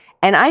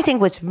 And I think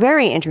what's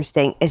very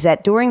interesting is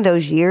that during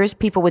those years,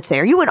 people would say,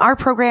 are you an art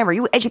program? Are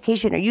you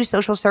education? Are you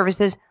social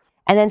services?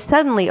 And then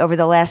suddenly over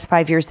the last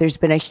 5 years, there's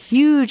been a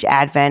huge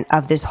advent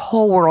of this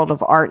whole world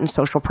of art and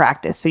social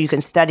practice. So you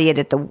can study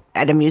it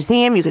at a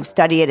museum. You can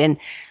study it in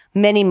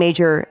many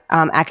major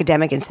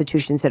academic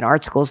institutions and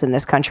art schools in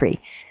this country.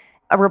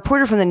 A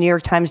reporter from the New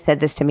York Times said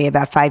this to me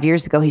about 5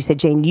 years ago. He said,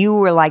 Jane, you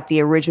were like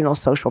the original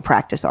social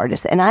practice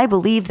artist. And I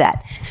believe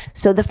that.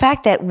 So the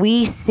fact that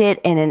we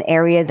sit in an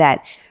area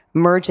that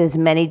merges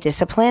many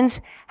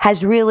disciplines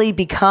has really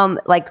become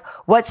like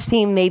what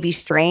seemed maybe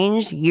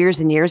strange years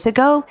and years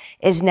ago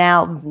is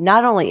now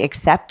not only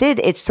accepted,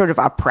 it's sort of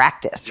a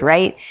practice,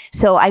 right?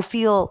 So I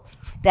feel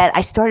that I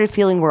started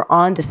feeling we're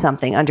on to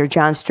something under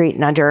John Street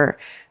and under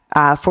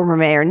former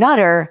Mayor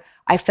Nutter.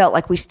 I felt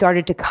like we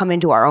started to come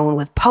into our own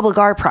with public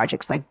art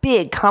projects, like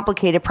big,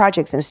 complicated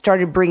projects, and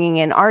started bringing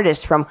in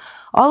artists from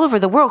all over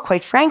the world,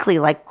 quite frankly,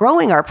 like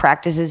growing our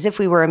practice as if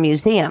we were a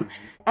museum.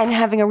 And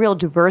having a real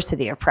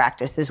diversity of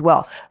practice as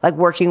well, like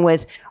working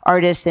with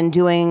artists and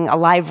doing a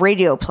live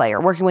radio play, or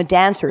working with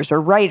dancers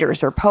or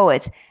writers or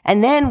poets.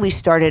 And then we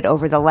started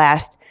over the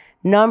last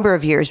number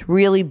of years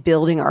really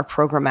building our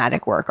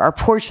programmatic work, our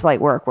Porchlight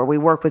work, where we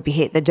work with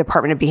the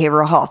Department of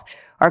Behavioral Health,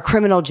 our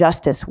criminal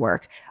justice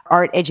work,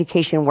 art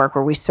education work,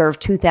 where we serve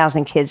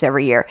 2,000 kids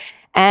every year,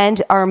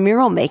 and our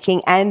mural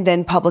making, and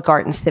then public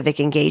art and civic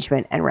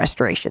engagement and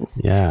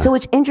restorations. Yeah. So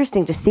it's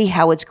interesting to see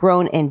how it's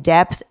grown in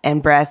depth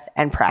and breadth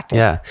and practice.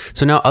 Yeah.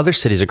 So now other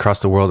cities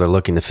across the world are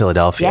looking to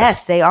Philadelphia.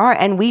 Yes, they are.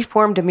 And we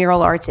formed a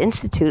MuralArts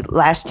Institute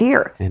last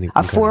year,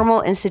 a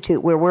formal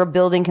institute where we're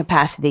building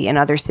capacity in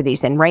other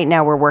cities. And right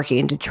now we're working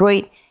in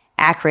Detroit,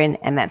 Akron,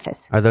 and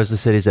Memphis. Are those the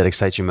cities that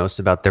excite you most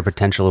about their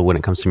potential when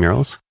it comes to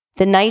murals?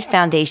 The Knight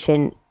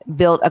Foundation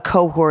built a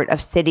cohort of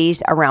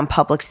cities around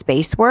public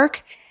space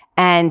work.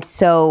 And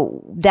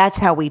so that's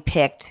how we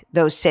picked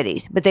those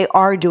cities. But they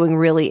are doing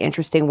really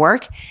interesting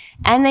work,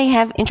 and they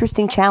have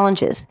interesting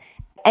challenges.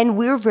 And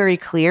we're very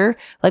clear,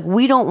 like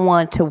we don't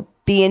want to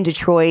be in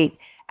Detroit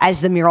as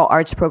the Mural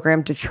Arts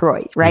Program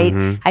Detroit, right?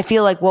 Mm-hmm. I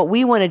feel like what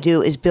we want to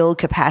do is build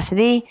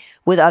capacity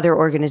with other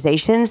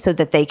organizations so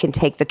that they can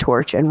take the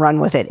torch and run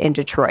with it in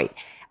Detroit.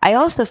 I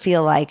also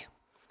feel like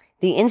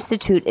the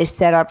Institute is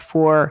set up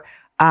for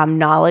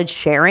knowledge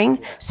sharing.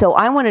 So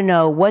I want to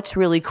know what's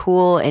really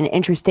cool and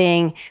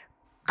interesting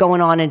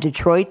going on in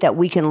Detroit that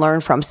we can learn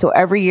from. So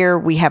every year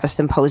we have a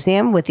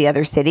symposium with the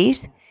other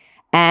cities.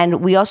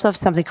 And we also have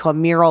something called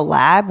Mural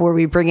Lab, where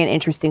we bring in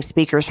interesting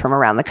speakers from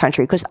around the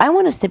country. Because I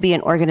want us to be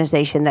an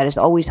organization that is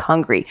always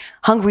hungry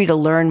to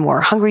learn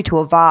more, hungry to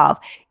evolve,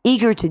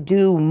 eager to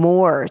do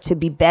more, to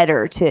be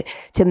better,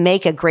 to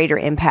make a greater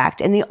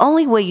impact. And the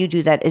only way you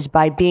do that is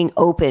by being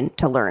open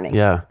to learning.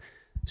 Yeah.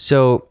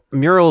 So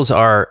murals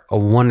are a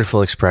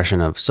wonderful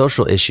expression of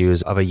social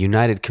issues, of a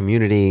united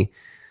community.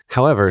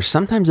 However,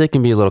 sometimes they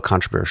can be a little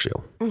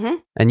controversial. Mm-hmm.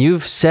 And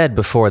you've said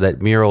before that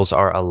murals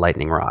are a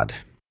lightning rod.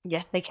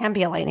 Yes, they can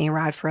be a lightning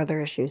rod for other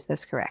issues.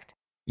 That's correct.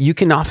 You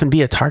can often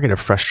be a target of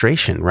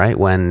frustration, right?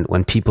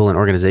 When people and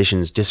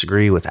organizations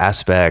disagree with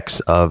aspects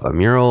of a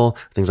mural,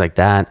 things like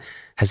that.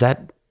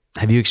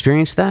 Have you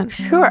experienced that?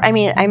 Sure. I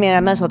mean, I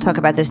might as well talk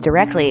about this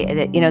directly.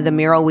 The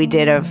mural we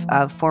did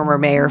of former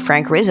Mayor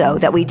Frank Rizzo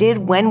that we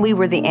did when we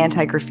were the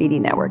Anti-Graffiti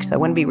Network. So I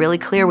want to be really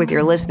clear with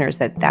your listeners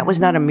that was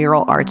not a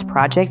MuralArts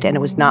project and it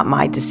was not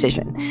my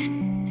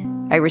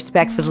decision. I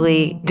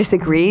respectfully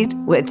disagreed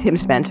with Tim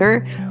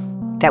Spencer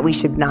that we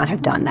should not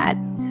have done that.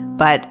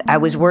 But I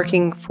was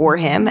working for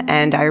him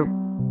and I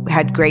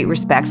had great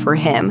respect for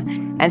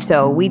him. And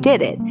so we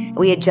did it.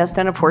 We had just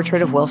done a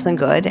portrait of Wilson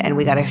Good and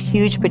we got a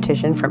huge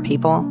petition from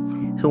people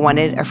who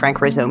wanted a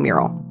Frank Rizzo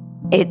mural.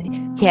 It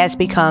has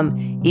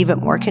become even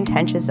more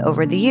contentious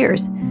over the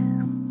years.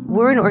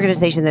 We're an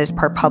organization that is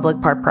part public,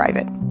 part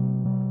private.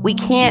 We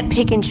can't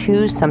pick and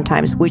choose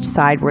sometimes which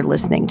side we're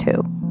listening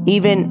to,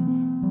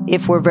 even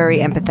if we're very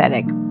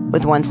empathetic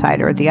with one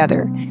side or the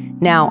other.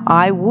 Now,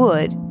 I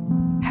would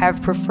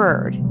have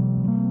preferred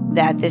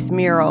that this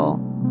mural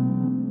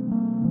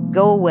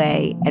go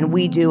away and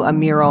we do a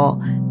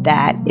mural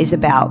that is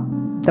about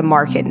the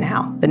market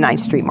now, the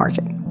 9th Street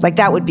Market. Like,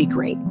 that would be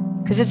great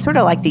because it's sort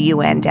of like the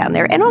UN down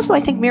there. And also,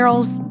 I think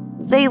murals,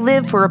 they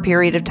live for a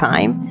period of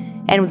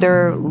time and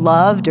they're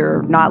loved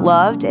or not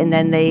loved, and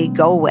then they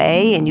go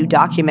away and you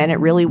document it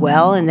really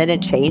well, and then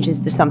it changes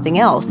to something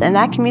else. And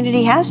that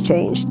community has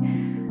changed.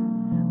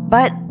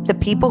 But the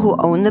people who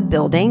own the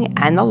building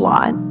and the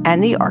lot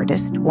and the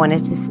artist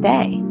wanted to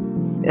stay.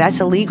 That's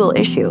a legal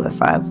issue. If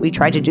we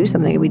tried to do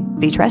something, we'd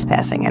be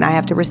trespassing, and I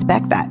have to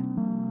respect that.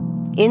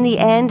 In the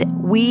end,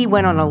 we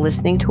went on a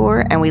listening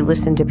tour, and we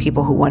listened to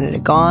people who wanted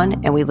it gone,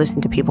 and we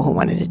listened to people who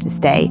wanted it to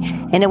stay.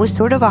 And it was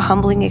sort of a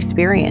humbling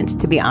experience,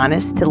 to be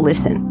honest, to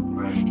listen.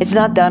 It's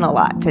not done a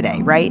lot today,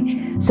 right?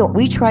 So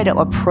we try to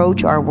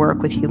approach our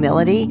work with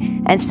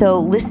humility. And so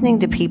listening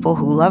to people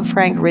who love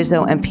Frank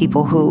Rizzo and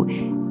people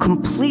who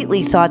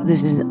completely thought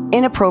this is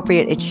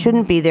inappropriate, it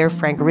shouldn't be there,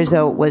 Frank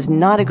Rizzo was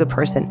not a good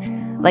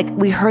person. Like,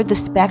 we heard the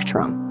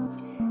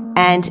spectrum.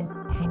 And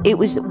it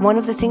was one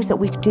of the things that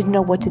we didn't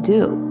know what to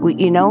do,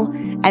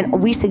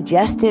 and we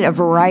suggested a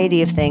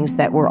variety of things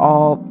that were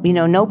all,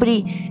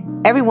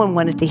 everyone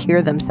wanted to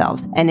hear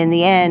themselves. And in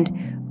the end,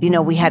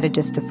 we had to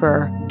just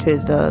defer to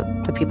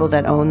the people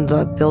that own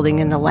the building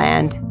and the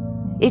land.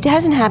 It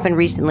hasn't happened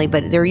recently,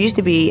 but there used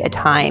to be a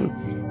time,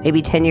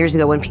 maybe 10 years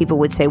ago, when people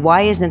would say,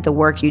 why isn't the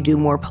work you do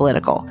more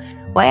political?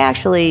 Well, I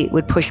actually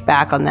would push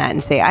back on that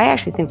and say, I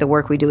actually think the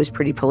work we do is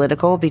pretty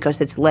political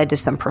because it's led to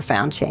some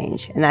profound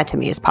change. And that to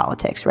me is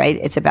politics, right?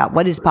 It's about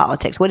what is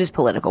politics? What is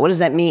political? What does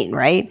that mean,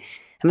 right?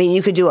 I mean,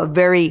 you could do a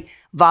very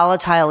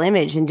volatile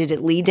image, and did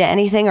it lead to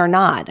anything or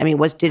not? I mean,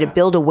 did it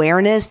build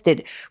awareness?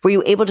 Were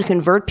you able to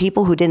convert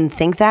people who didn't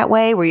think that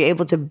way? Were you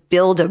able to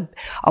build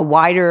a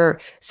wider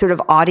sort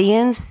of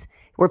audience?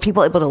 Were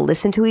people able to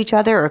listen to each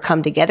other or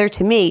come together?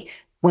 To me,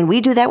 when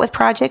we do that with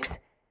projects,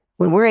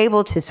 when we're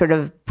able to sort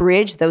of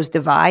bridge those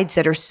divides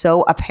that are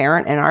so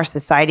apparent in our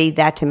society,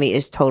 that to me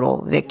is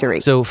total victory.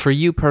 So for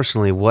you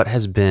personally, what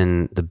has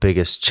been the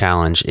biggest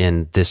challenge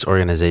in this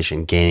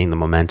organization gaining the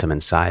momentum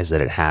and size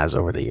that it has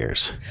over the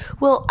years?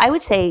 Well, I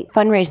would say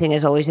fundraising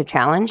is always a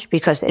challenge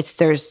because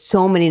there's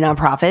so many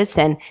nonprofits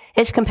and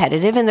it's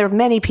competitive and there are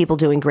many people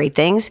doing great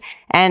things.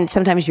 And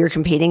sometimes you're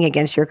competing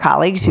against your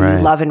colleagues who you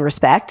love and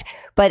respect.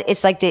 But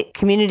it's like the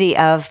community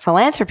of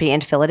philanthropy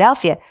in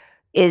Philadelphia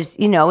is,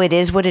 it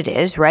is what it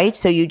is, right?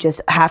 So you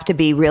just have to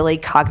be really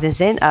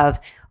cognizant of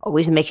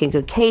always making a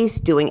good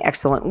case, doing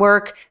excellent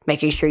work,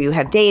 making sure you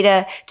have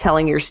data,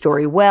 telling your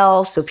story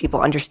well so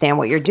people understand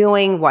what you're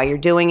doing, why you're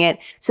doing it.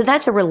 So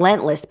that's a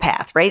relentless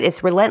path, right?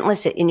 It's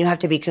relentless, and you have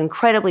to be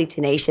incredibly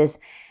tenacious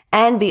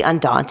and be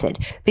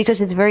undaunted because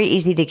it's very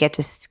easy to get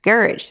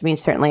discouraged. I mean,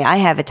 certainly I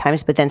have at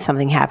times, but then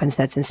something happens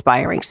that's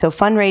inspiring. So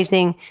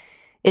fundraising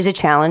is a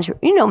challenge.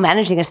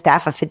 Managing a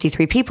staff of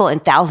 53 people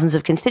and thousands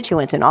of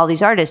constituents and all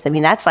these artists. I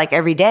mean, that's like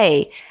every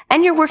day.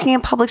 And you're working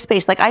in public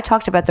space. Like I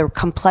talked about the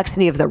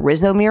complexity of the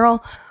Rizzo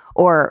mural,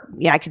 or,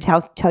 I could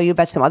tell you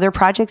about some other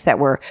projects that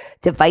were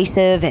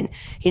divisive and,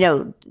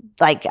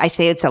 like I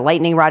say, it's a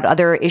lightning rod.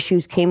 Other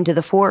issues came to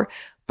the fore.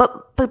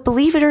 But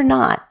believe it or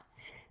not,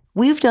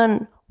 we've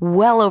done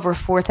well over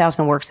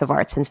 4,000 works of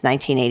art since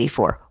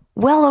 1984.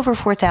 Well over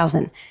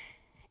 4,000.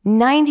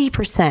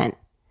 90%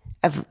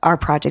 of our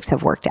projects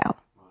have worked out.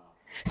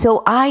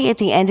 So at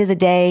the end of the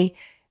day,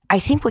 I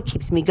think what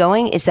keeps me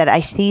going is that I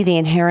see the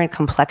inherent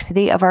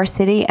complexity of our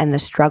city and the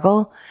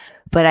struggle,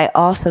 but I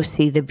also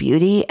see the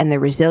beauty and the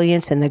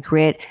resilience and the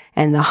grit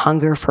and the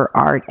hunger for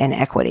art and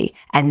equity.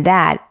 And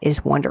that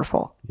is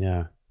wonderful.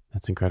 Yeah,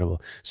 that's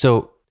incredible.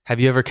 So have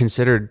you ever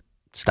considered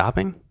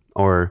stopping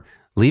or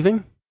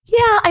leaving?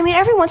 Yeah, I mean,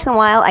 every once in a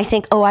while, I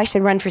think, I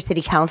should run for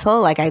city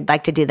council. Like, I'd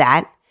like to do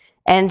that.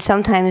 And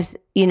sometimes,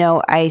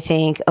 I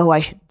think,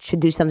 I should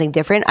do something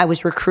different. I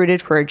was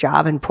recruited for a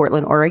job in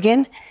Portland,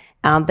 Oregon.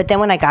 But then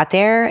when I got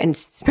there and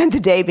spent the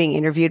day being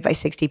interviewed by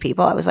 60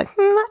 people, I was like,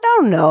 I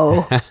don't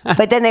know.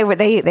 But then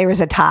there was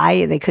a tie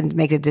and they couldn't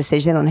make a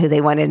decision on who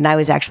they wanted. And I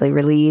was actually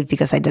relieved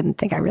because I didn't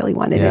think I really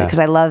wanted it because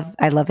I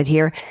love it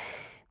here.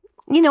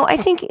 I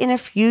think in a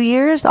few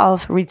years, I'll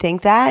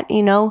rethink that, I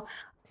know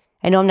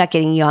I'm not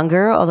getting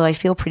younger, although I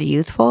feel pretty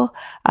youthful.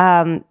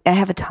 I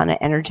have a ton of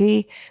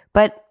energy,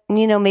 but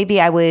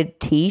maybe I would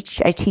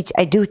teach. I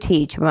do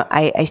teach.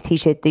 I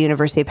teach at the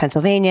University of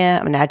Pennsylvania.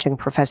 I'm an adjunct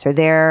professor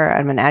there.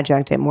 I'm an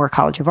adjunct at Moore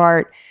College of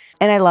Art.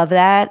 And I love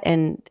that.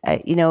 And,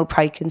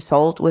 probably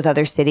consult with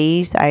other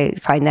cities. I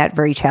find that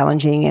very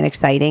challenging and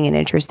exciting and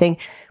interesting.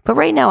 But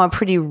right now I'm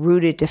pretty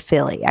rooted to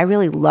Philly. I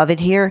really love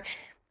it here.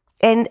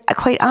 And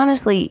quite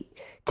honestly,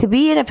 to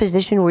be in a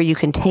position where you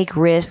can take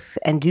risks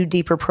and do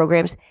deeper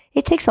programs,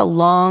 it takes a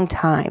long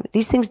time.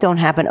 These things don't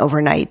happen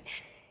overnight.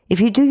 If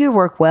you do your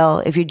work well,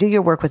 if you do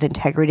your work with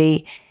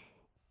integrity,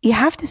 you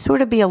have to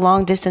sort of be a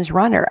long distance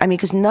runner. I mean,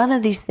 because none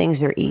of these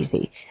things are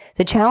easy.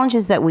 The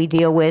challenges that we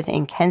deal with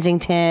in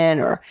Kensington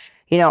or,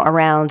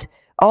 around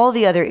all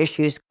the other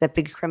issues, that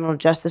big criminal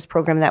justice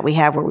program that we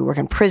have where we work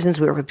in prisons,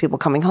 we work with people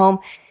coming home.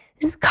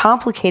 This is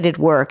complicated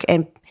work.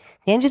 And at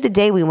the end of the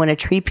day, we want to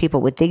treat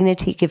people with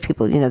dignity, give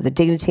people, the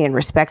dignity and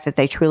respect that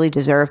they truly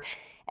deserve.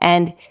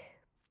 And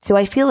so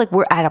I feel like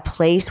we're at a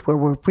place where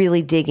we're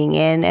really digging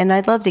in, and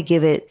I'd love to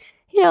give it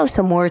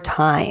some more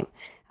time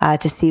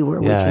to see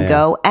where we can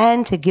go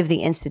and to give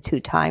the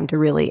Institute time to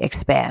really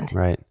expand.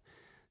 Right.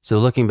 So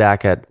looking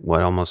back at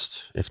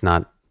almost, if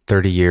not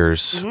 30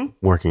 years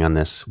working on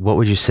this, what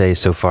would you say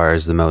so far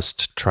is the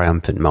most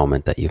triumphant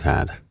moment that you've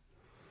had?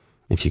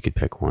 If you could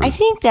pick one. I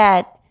think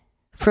that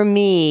for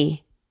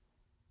me,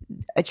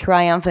 a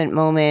triumphant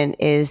moment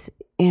is,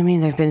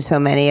 there've been so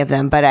many of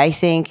them, but I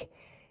think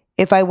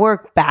if I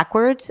work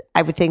backwards,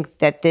 I would think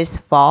that this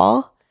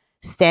fall,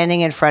 standing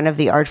in front of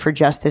the Art for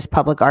Justice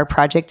public art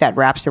project that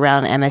wraps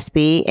around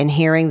MSB and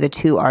hearing the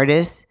two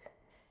artists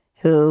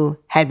who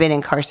had been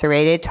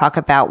incarcerated talk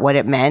about what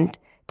it meant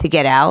to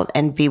get out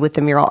and be with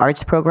the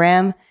MuralArts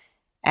program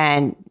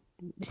and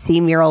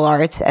see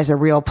MuralArts as a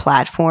real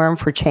platform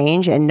for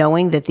change, and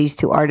knowing that these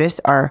two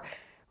artists are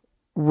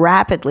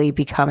rapidly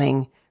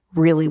becoming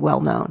really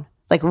well known,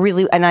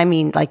 and I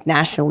mean like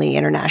nationally,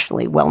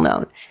 internationally well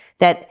known,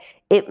 that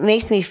it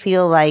makes me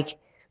feel like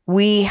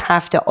we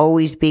have to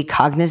always be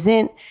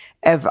cognizant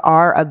of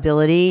our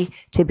ability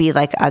to be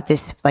like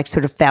this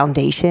sort of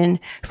foundation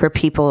for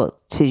people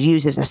to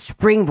use as a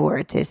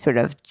springboard to sort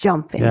of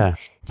jump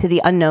to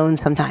the unknown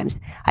sometimes.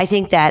 I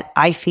think that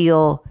I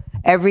feel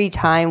every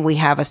time we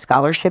have a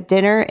scholarship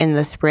dinner in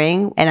the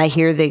spring and I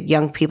hear the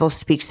young people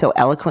speak so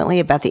eloquently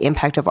about the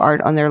impact of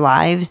art on their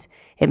lives,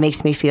 it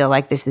makes me feel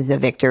like this is a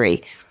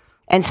victory.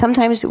 And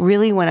sometimes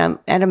really when I'm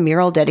at a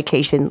mural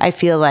dedication, I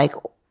feel like,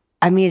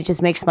 it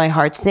just makes my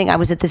heart sing. I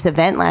was at this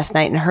event last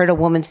night and heard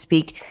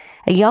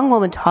a young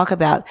woman talk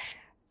about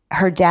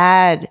her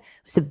dad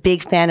was a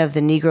big fan of the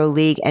Negro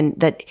League, and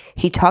that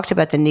he talked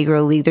about the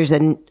Negro League. There's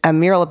a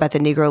mural about the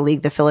Negro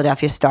League, the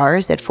Philadelphia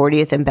Stars at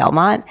 40th and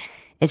Belmont.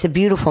 It's a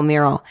beautiful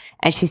mural.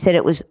 And she said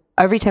it was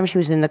every time she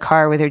was in the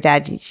car with her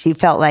dad, she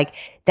felt like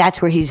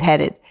that's where he's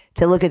headed,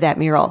 to look at that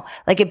mural.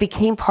 Like it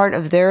became part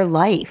of their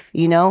life,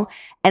 And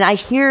I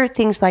hear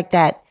things like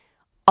that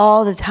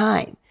all the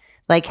time.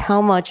 Like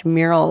how much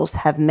murals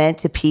have meant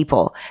to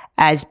people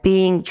as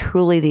being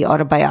truly the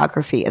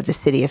autobiography of the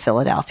city of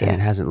Philadelphia.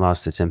 And it hasn't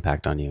lost its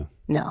impact on you.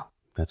 No.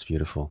 That's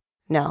beautiful.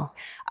 No.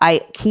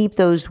 I keep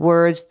the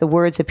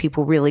words of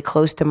people really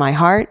close to my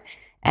heart.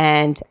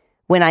 And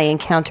when I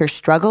encounter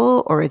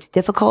struggle or it's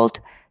difficult,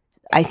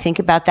 I think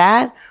about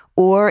that.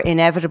 Or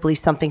inevitably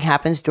something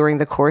happens during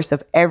the course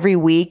of every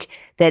week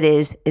that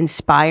is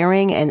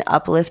inspiring and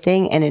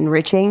uplifting and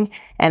enriching.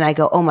 And I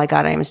go, oh my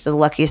God, I am the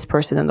luckiest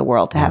person in the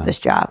world to have this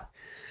job.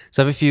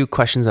 So I have a few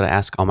questions that I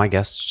ask all my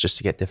guests just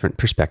to get different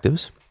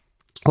perspectives.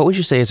 What would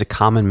you say is a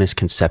common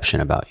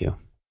misconception about you?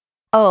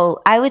 Oh,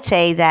 I would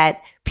say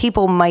that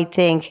people might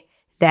think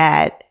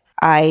that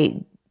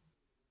I'm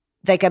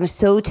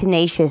so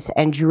tenacious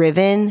and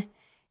driven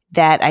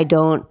that I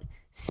don't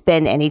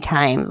spend any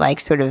time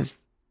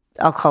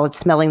I'll call it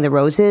smelling the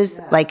roses.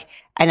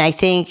 And I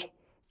think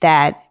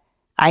that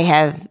I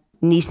have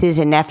nieces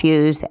and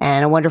nephews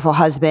and a wonderful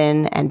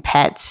husband and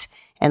pets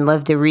and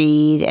love to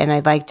read. And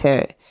I'd like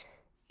to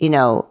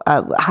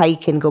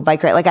hike and go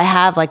bike ride. I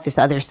have this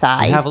other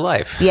side. You have a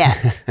life.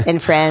 Yeah.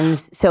 And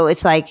friends. So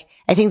it's I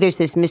think there's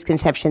this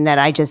misconception that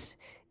I just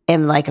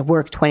am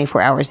work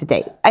 24 hours a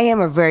day. I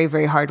am a very,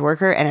 very hard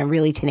worker and I'm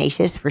really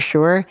tenacious for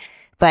sure.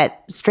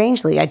 But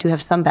strangely, I do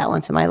have some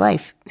balance in my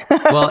life.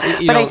 Well,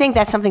 but I think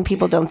that's something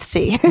people don't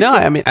see. No,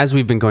 I mean, as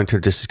we've been going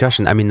through this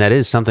discussion, I mean, that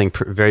is something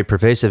very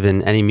pervasive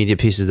in any media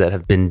pieces that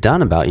have been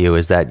done about you,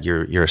 is that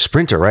you're a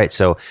sprinter, right?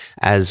 So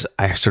as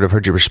I sort of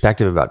heard your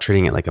perspective about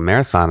treating it like a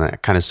marathon, I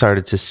kind of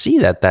started to see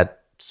that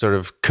sort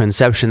of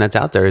conception that's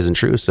out there isn't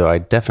true. So I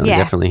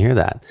definitely hear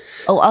that.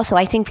 Oh, also,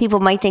 I think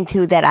people might think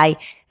too that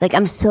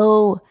I'm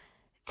so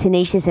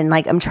tenacious and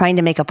I'm trying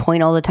to make a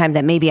point all the time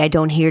that maybe I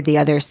don't hear the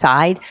other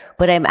side,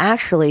 but I'm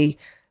actually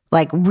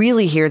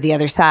really hear the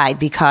other side,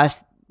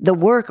 because the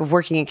work of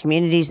working in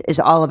communities is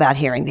all about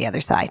hearing the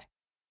other side.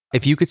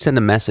 If you could send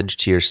a message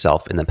to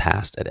yourself in the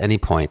past at any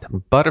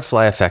point,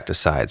 butterfly effect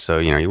aside, so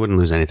you wouldn't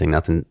lose anything,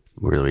 nothing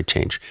would really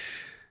change,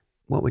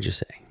 what would you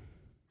say?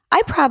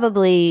 I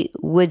probably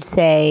would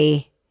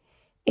say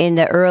in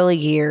the early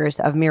years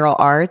of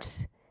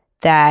MuralArts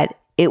that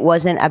it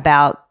wasn't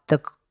about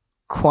the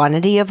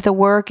quantity of the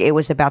work, it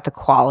was about the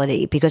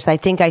quality, because I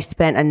think I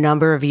spent a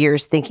number of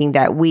years thinking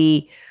that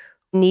we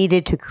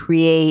needed to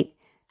create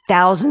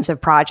thousands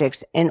of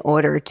projects in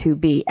order to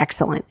be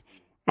excellent.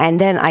 And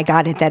then I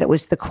got it that it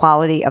was the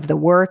quality of the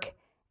work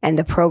and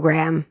the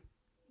program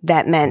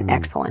that meant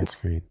excellence.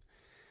 That's great.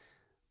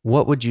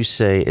 What would you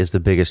say is the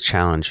biggest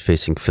challenge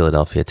facing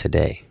Philadelphia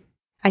today?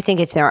 I think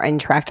it's our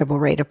intractable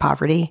rate of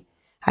poverty.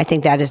 I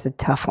think that is a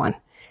tough one.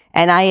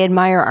 And I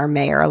admire our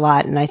mayor a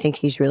lot, and I think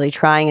he's really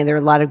trying, and there are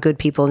a lot of good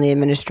people in the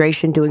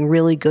administration doing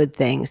really good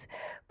things.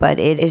 But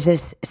it is a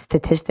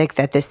statistic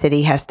that the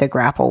city has to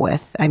grapple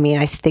with. I mean,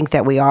 I think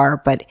that we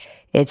are, but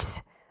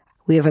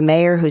we have a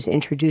mayor who's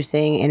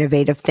introducing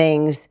innovative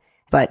things,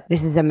 but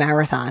this is a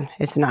marathon.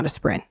 It's not a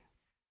sprint.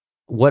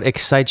 What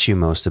excites you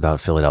most about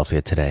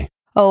Philadelphia today?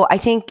 Oh, I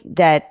think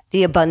that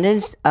the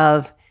abundance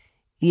of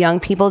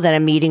young people that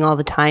I'm meeting all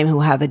the time who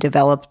have a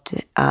developed,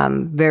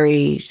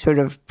 very sort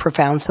of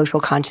profound social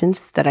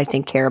conscience that I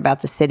think care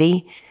about the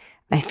city.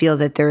 I feel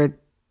that they're,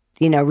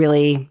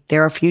 really,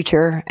 they're our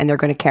future, and they're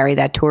going to carry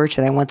that torch,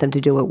 and I want them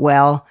to do it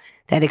well.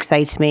 That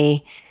excites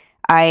me.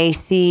 I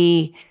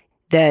see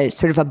the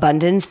sort of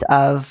abundance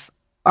of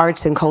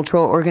arts and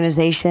cultural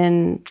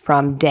organization,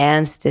 from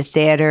dance to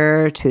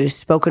theater to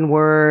spoken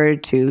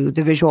word to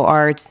the visual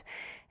arts.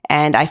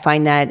 And I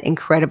find that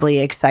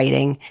incredibly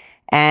exciting.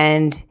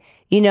 And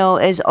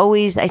as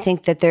always, I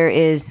think that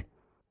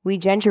we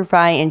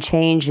gentrify and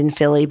change in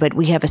Philly, but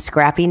we have a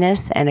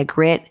scrappiness and a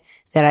grit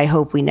that I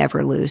hope we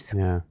never lose.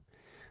 Yeah.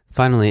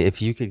 Finally,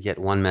 if you could get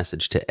one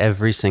message to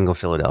every single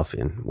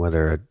Philadelphian,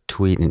 whether a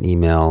tweet, an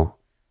email,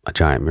 a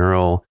giant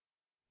mural,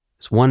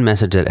 it's one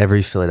message that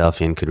every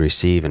Philadelphian could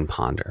receive and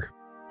ponder.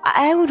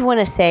 I would want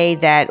to say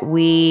that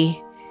there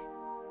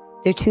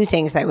are two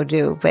things I would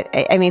do. But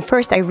I mean,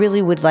 first, I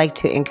really would like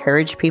to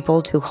encourage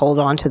people to hold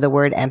on to the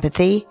word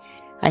empathy.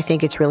 I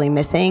think it's really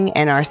missing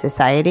in our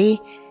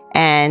society.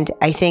 And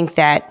I think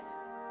that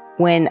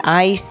when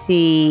I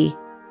see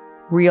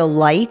real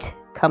light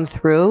come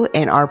through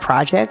in our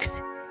projects,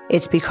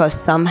 it's because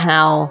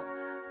somehow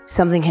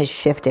something has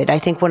shifted. I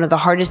think one of the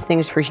hardest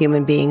things for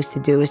human beings to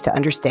do is to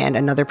understand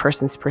another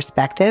person's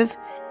perspective.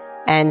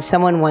 And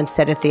someone once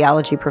said, a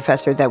theology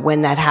professor, that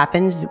when that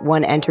happens,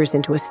 one enters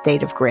into a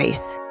state of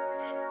grace.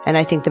 And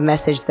I think the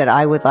message that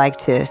I would like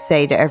to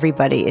say to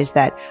everybody is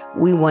that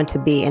we want to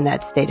be in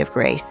that state of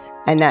grace.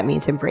 And that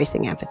means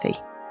embracing empathy.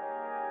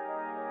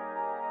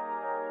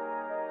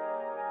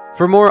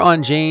 For more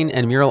on Jane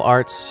and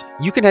MuralArts,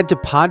 you can head to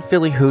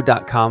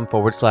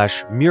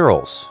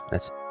podphillywho.com/murals.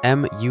 That's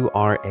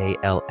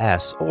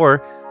MURALS,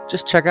 or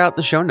just check out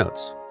the show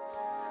notes.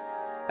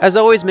 As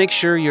always, make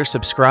sure you're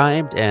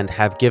subscribed and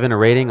have given a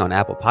rating on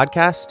Apple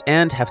Podcasts,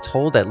 and have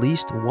told at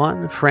least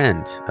one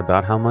friend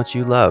about how much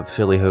you love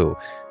Philly Who.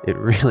 It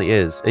really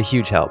is a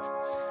huge help.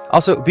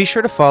 Also, be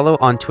sure to follow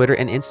on Twitter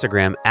and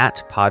Instagram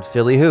at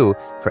PodPhillyWho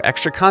for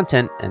extra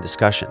content and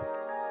discussion.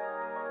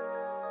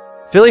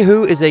 Philly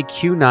Who is a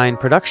Q9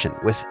 production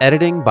with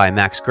editing by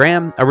Max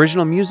Graham,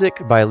 original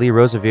music by Lee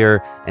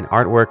Rosevere, and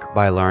artwork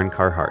by Lauren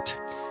Carhart.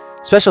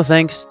 Special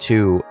thanks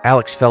to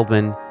Alex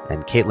Feldman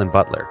and Caitlin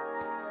Butler.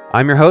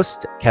 I'm your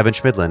host, Kevin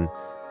Schmidlin.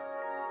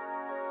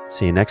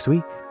 See you next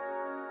week.